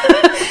pale.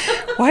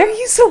 Why are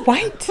you so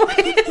white?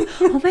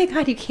 Oh my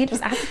God, you can't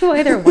just ask people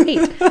why they're white.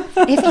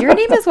 If your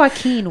name is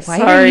Joaquin, why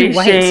are you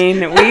white?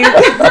 Shane.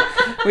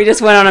 We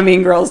just went on a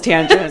Mean Girls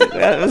tangent.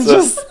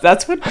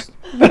 That's what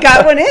we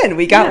got one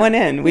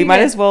in. We might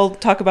as well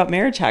talk about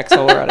marriage hacks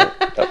while we're at it.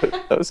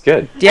 That was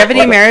good. Do you have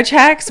any marriage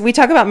hacks? We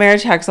talk about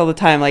marriage hacks all the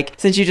time. Like,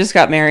 since you just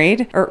got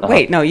married, or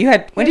wait, no, you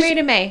had. We're married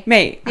in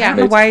May. Yeah, I don't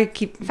know why I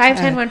keep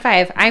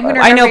 5-10-1-5. I'm gonna.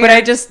 I know,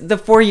 but the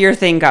 4-year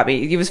thing got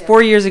me. It was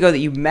 4 years ago that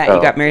you met.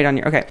 You got married on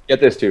your. Okay. Get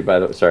this too. By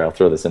the way, sorry, I'll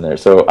throw this in there.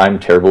 So I'm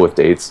terrible with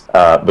dates,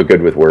 but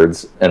good with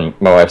words, and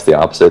my wife's the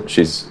opposite.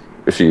 She's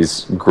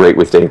great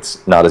with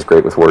dates, not as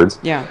great with words.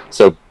 Yeah.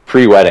 So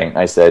pre-wedding,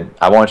 I said,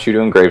 I want you to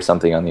engrave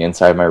something on the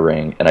inside of my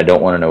ring, and I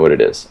don't want to know what it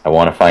is. I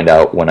want to find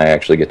out when I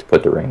actually get to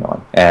put the ring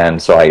on.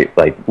 And so I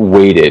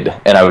waited,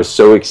 and I was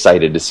so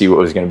excited to see what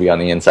was going to be on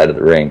the inside of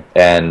the ring.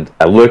 And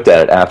I looked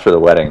at it after the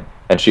wedding,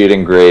 and she had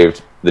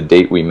engraved the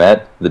date we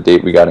met, the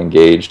date we got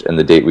engaged, and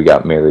the date we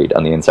got married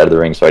on the inside of the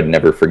ring, so I'd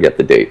never forget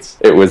the dates.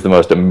 It was the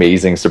most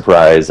amazing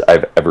surprise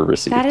I've ever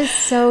received. That is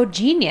so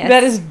genius.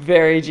 That is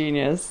very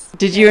genius.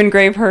 Did you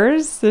engrave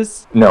hers?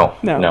 No.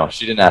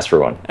 She didn't ask for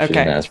one. Okay. She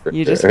didn't ask for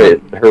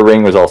her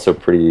ring was also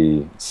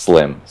pretty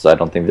slim, so I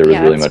don't think there was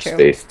really much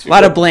space. A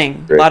lot of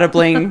bling. Not a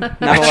lot.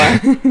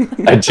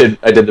 I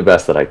did the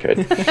best that I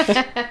could.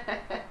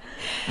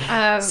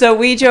 So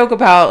we joke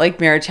about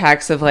marriage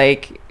hacks of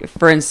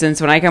for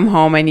instance, when I come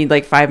home, I need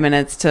 5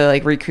 minutes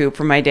to recoup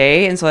from my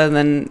day, and so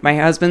then my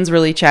husband's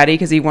really chatty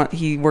because he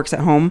works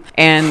at home,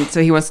 and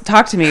so he wants to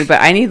talk to me,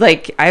 but I need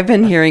I've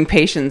been hearing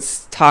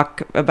patients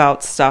talk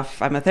about stuff.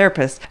 I'm a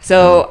therapist,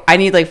 so I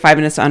need 5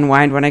 minutes to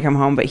unwind when I come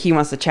home, but he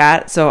wants to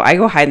chat, so I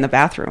go hide in the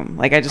bathroom.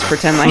 I just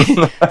pretend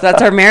so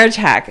that's our marriage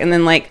hack. And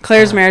then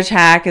Claire's marriage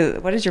hack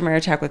is, what is your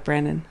marriage hack with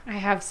Brandon? I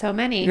have so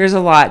many. There's a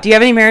lot. Do you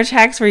have any marriage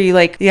hacks where you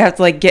you have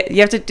to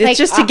it's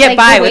just to get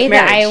by with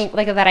marriage?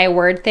 That I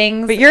word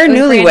things. But you're a with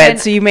newlywed, Brandon.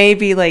 so you may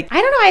be like,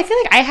 I don't know. I feel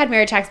like I had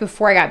marriage hacks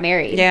before I got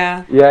married.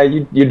 yeah. Yeah,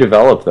 you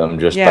develop them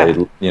just Yeah.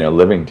 by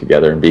living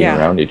together and being Yeah.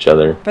 around each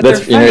other. But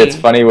That's they're it's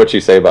funny. funny what you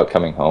say about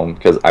coming home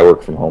because I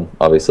work from home,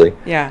 obviously.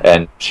 Yeah.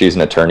 And she's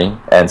an attorney,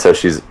 and so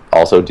she's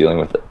also dealing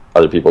with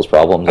other people's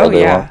problems all Oh,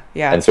 day yeah, long.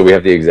 yeah. And so we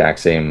have the exact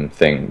same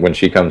thing. When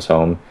she comes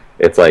home,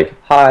 it's like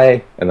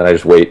hi, and then I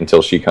just wait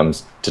until she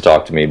comes to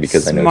talk to me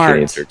because I know Smart. she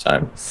needs her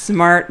time.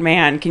 Smart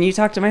man. Can you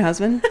talk to my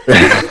husband?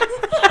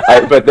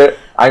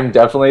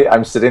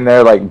 I'm sitting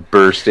there like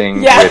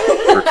bursting Yeah.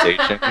 with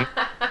conversation.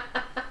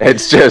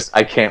 It's just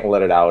I can't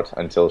let it out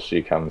until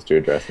she comes to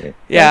address me.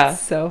 Yeah.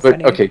 That's so But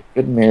funny. okay,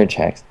 good marriage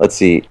hacks. Let's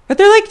see. But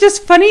they're like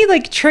just funny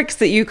like tricks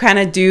that you kind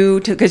of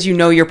do because you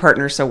know your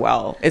partner so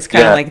well. It's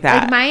kind of Yeah. like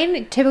that. Like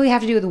mine typically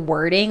have to do with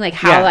wording, like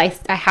how Yeah.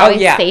 I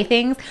yeah. say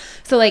things.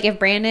 So like if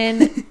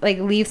Brandon like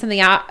leaves something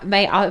out,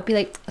 I'll be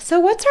like,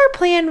 so what's our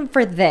plan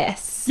for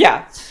this?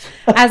 Yeah.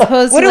 As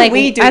opposed What to are like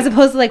we doing? as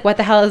opposed to like what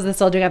the hell is this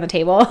still doing on the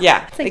table?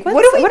 Yeah. It's like, Like,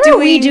 what are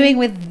we doing? doing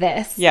with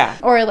this? Yeah.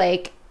 Or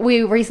like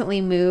we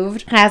recently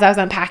moved, and as I was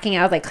unpacking,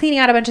 I was like cleaning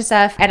out a bunch of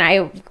stuff, and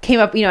I came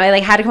up, I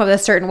like had to come up with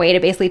a certain way to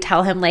basically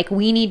tell him like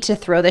we need to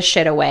throw this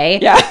shit away.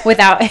 Yeah.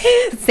 Without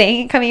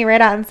coming right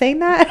out and saying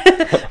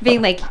that,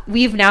 being like,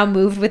 we've now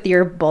moved with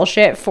your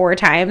bullshit 4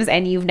 times,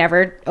 and you've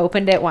never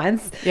opened it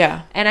once.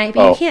 Yeah. And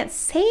you Oh. can't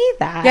say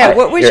that. Yeah,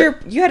 what was Here.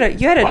 you had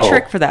a Oh.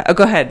 trick for that. Oh,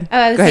 go ahead. Oh,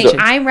 I was Go ahead, saying,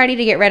 Jen. I'm ready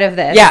to get rid of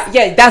this.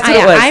 Yeah, that's what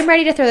it was. I'm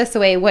ready to throw this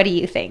away. What do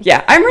you think?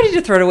 Yeah, I'm ready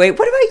to throw it away.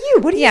 What about you?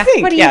 What do you Yeah,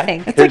 think? what do you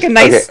think? It's like a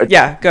nice Okay.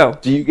 yeah, go.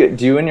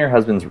 Do you and your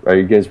husbands, are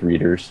you guys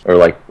readers? Or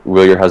like,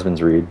 will your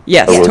husbands read?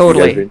 Yes, Or will you guys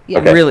totally. read? Yeah,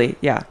 Okay. really.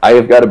 Yeah. I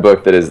have got a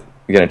book that is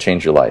going to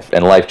change your life,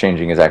 and life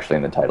changing is actually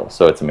in the title,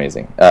 so it's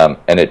amazing.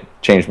 And it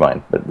changed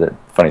mine, but the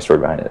funny story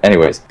behind it.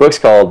 Anyways, book's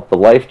called The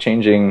Life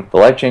Changing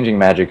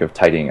Magic of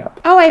Tidying Up.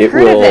 Oh, I've It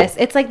heard of will- this.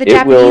 It's like the it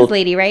Japanese will-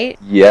 lady, right?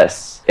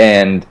 Yes,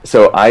 and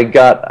so I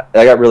got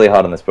really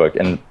hot on this book,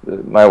 and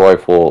my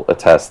wife will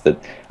attest that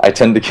I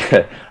tend to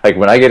get like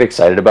when I get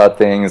excited about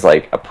things,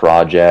 like a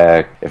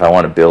project, if I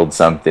want to build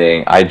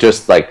something, I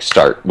just like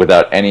start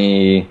without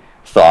any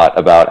thought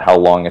about how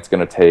long it's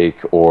going to take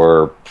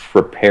or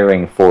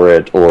preparing for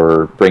it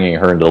or bringing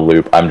her into the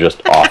loop. I'm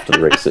just off to the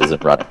races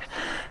and running.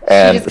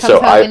 And just so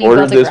comes home I and you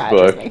ordered build a this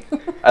garage or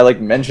book. I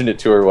like mentioned it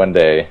to her one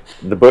day.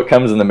 The book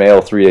comes in the mail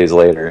 3 days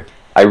later.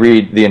 I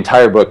read the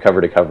entire book cover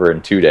to cover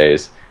in 2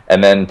 days,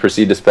 and then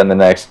proceed to spend the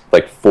next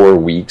like 4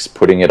 weeks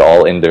putting it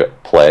all into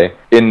play.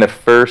 In the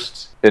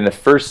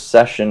first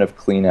session of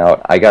clean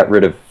out, I got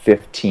rid of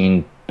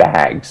 15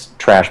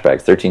 trash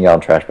bags, 13-gallon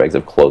trash bags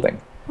of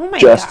clothing. Oh my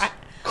Just God.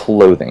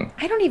 clothing.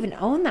 I don't even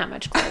own that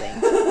much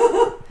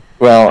clothing.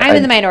 Well, I'm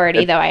in the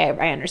minority, though.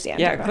 I understand.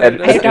 Yeah,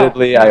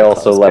 admittedly, I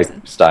also like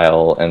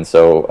style, and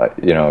so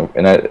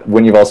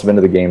when you've also been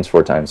to the games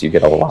 4 times, you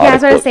get a lot. Yeah, I of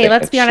was going to say, clothing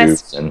let's and be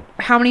honest. shoes and-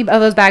 How many of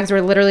those bags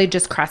were literally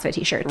just CrossFit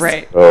t-shirts?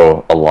 Right.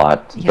 Oh, a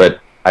lot. Yeah. But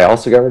I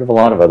also got rid of a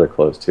lot of other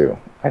clothes too.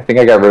 I think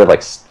I got rid of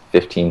like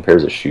 15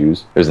 pairs of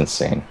shoes. It was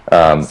insane.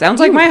 Sounds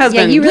like my Yeah,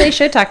 husband. you really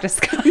should talk to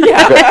Scott.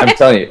 But I'm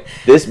telling you,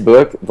 this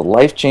book, The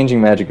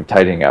Life-Changing Magic of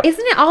Tidying Up.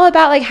 Isn't it all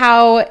about like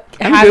how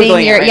I'm having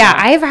Googling it your right yeah?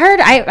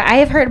 now.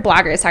 I've heard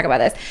bloggers talk about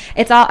this.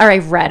 It's all, or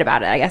I've read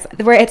about it, I guess,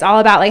 where it's all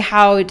about like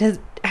how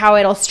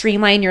it'll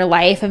streamline your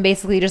life and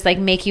basically just like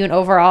make you an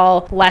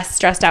overall less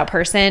stressed out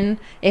person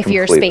if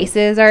your Completely.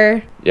 spaces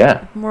are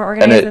Yeah. more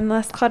organized it- and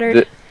less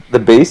cluttered. The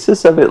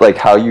basis of it, like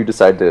how you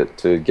decide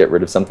to get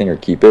rid of something or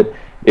keep it,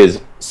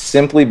 is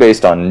simply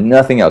based on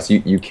nothing else.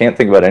 You can't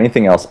think about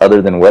anything else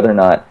other than whether or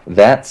not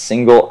that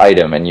single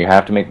item, and you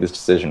have to make this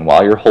decision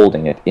while you're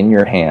holding it in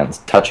your hands,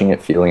 touching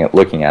it, feeling it,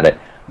 looking at it,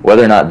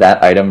 whether or not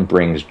that item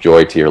brings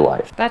joy to your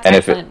life. That's and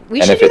excellent. We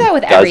and should if do it that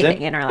with doesn't,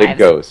 everything in our It lives.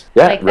 goes.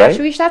 Yeah, Like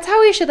right? that's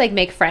how we should like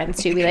make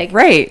friends too. Be like,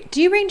 Right.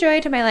 do you bring joy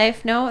to my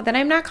life? No, then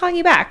I'm not calling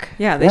you back.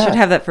 Yeah, they Yeah. should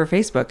have that for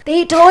Facebook.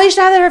 They totally should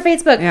have that for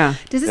Facebook. Yeah.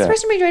 Does this Yeah.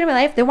 person bring joy to my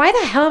life? Then why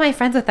the hell am I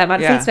friends with them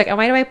on Yeah. Facebook? And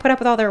why do I put up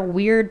with all their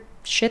weird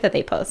shit that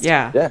they post?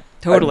 Yeah. Yeah.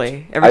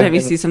 Totally. Every I've time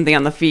you been- see something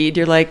on the feed,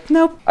 you're like,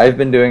 nope. I've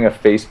been doing a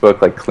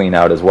Facebook like clean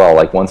out as well.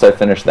 Like once I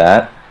finish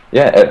that,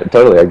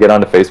 totally. I get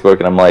onto Facebook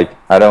and I'm like,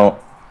 I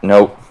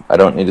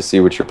don't need to see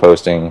what you're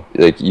posting.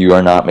 Like you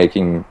are not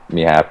making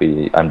me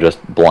happy. I'm just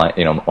blind,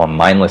 I'm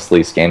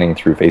mindlessly scanning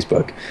through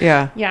Facebook.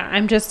 Yeah. Yeah,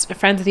 I'm just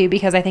friends with you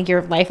because I think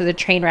your life is a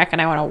train wreck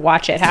and I want to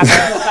watch it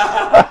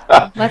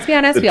happen. Let's be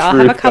honest, The we all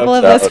have a truth couple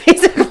of comes those out.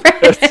 Facebook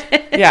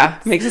friends. Yeah.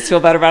 Makes us feel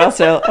better about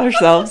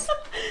ourselves.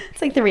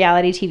 It's like the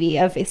reality TV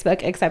of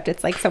Facebook, except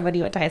it's like someone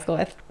you went to high school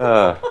with.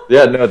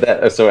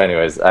 So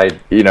anyways,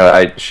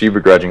 she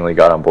begrudgingly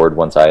got on board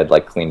once I had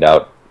like cleaned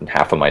out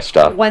half of my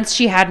stuff. Once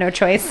she had no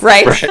choice.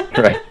 Right.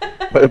 Right.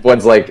 But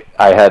once like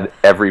I had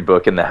every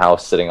book in the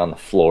house sitting on the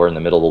floor in the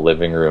middle of the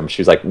living room.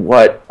 She was like,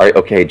 "What?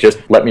 Okay, just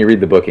let me read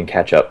the book and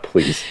catch up,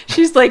 please."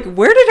 She's like,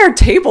 where did our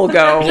table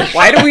go?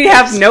 Why do we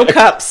have no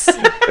cups?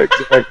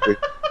 Exactly.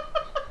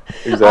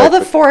 Exactly. All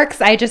the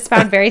forks I just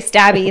found very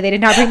stabby. They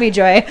did not bring me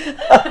joy.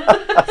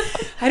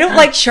 I don't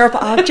like sharp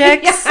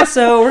objects,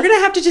 so we're going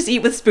to have to just eat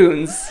with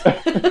spoons.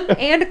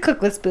 And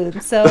cook with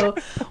spoons. So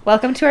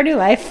welcome to our new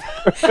life.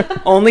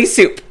 Only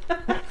soup.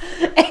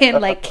 And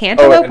like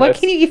cantaloupe, what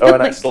can you even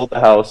and I sold the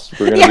house.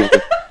 We're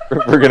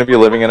gonna be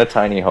living in a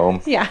tiny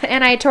home. Yeah,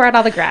 and I tore out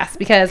all the grass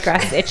because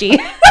grass is itchy.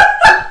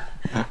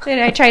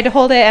 And I tried to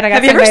hold it, and I got.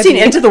 Have you ever seen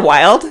Into the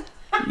Wild?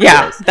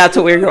 Yeah, that's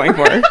what we were going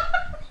for.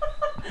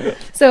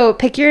 So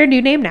pick your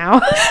new name now,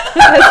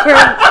 because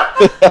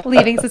we're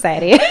leaving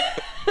society.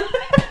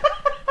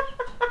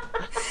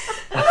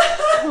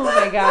 Oh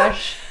my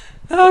gosh.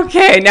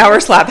 Okay, now we're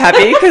slap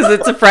happy because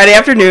it's a Friday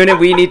afternoon and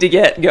we need to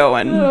get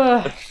going.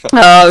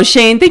 Oh,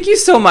 Shane, thank you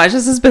so much.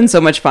 This has been so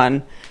much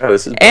fun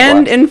This is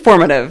and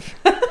informative.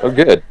 Oh,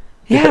 good.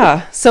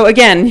 Yeah. So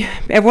again,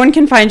 everyone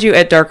can find you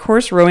at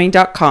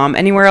darkhorserowing.com.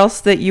 Anywhere else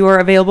that you are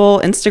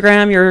available?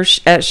 Instagram, you're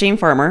at Shane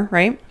Farmer,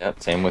 right? Yeah,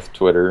 same with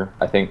Twitter.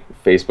 I think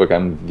Facebook,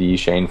 I'm the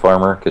Shane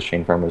Farmer because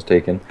Shane Farmer was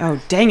taken.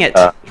 Oh, dang it.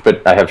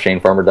 But I have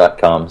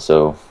ShaneFarmer.com,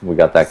 so we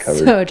got that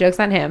covered. So joke's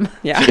on him.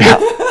 Yeah.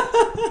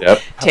 Yep.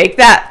 Take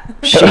that,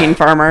 Shane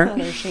Farmer.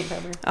 Shane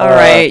Farmer. All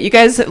right. You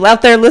guys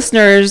out there,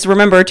 listeners,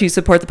 remember to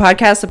support the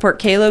podcast. Support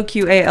Kalo,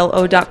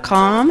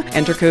 QALO.com.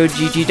 Enter code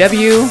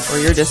GGW for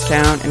your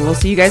discount. And we'll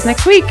see you guys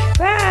next week.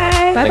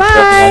 Bye. Thanks for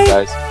having me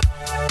on, guys.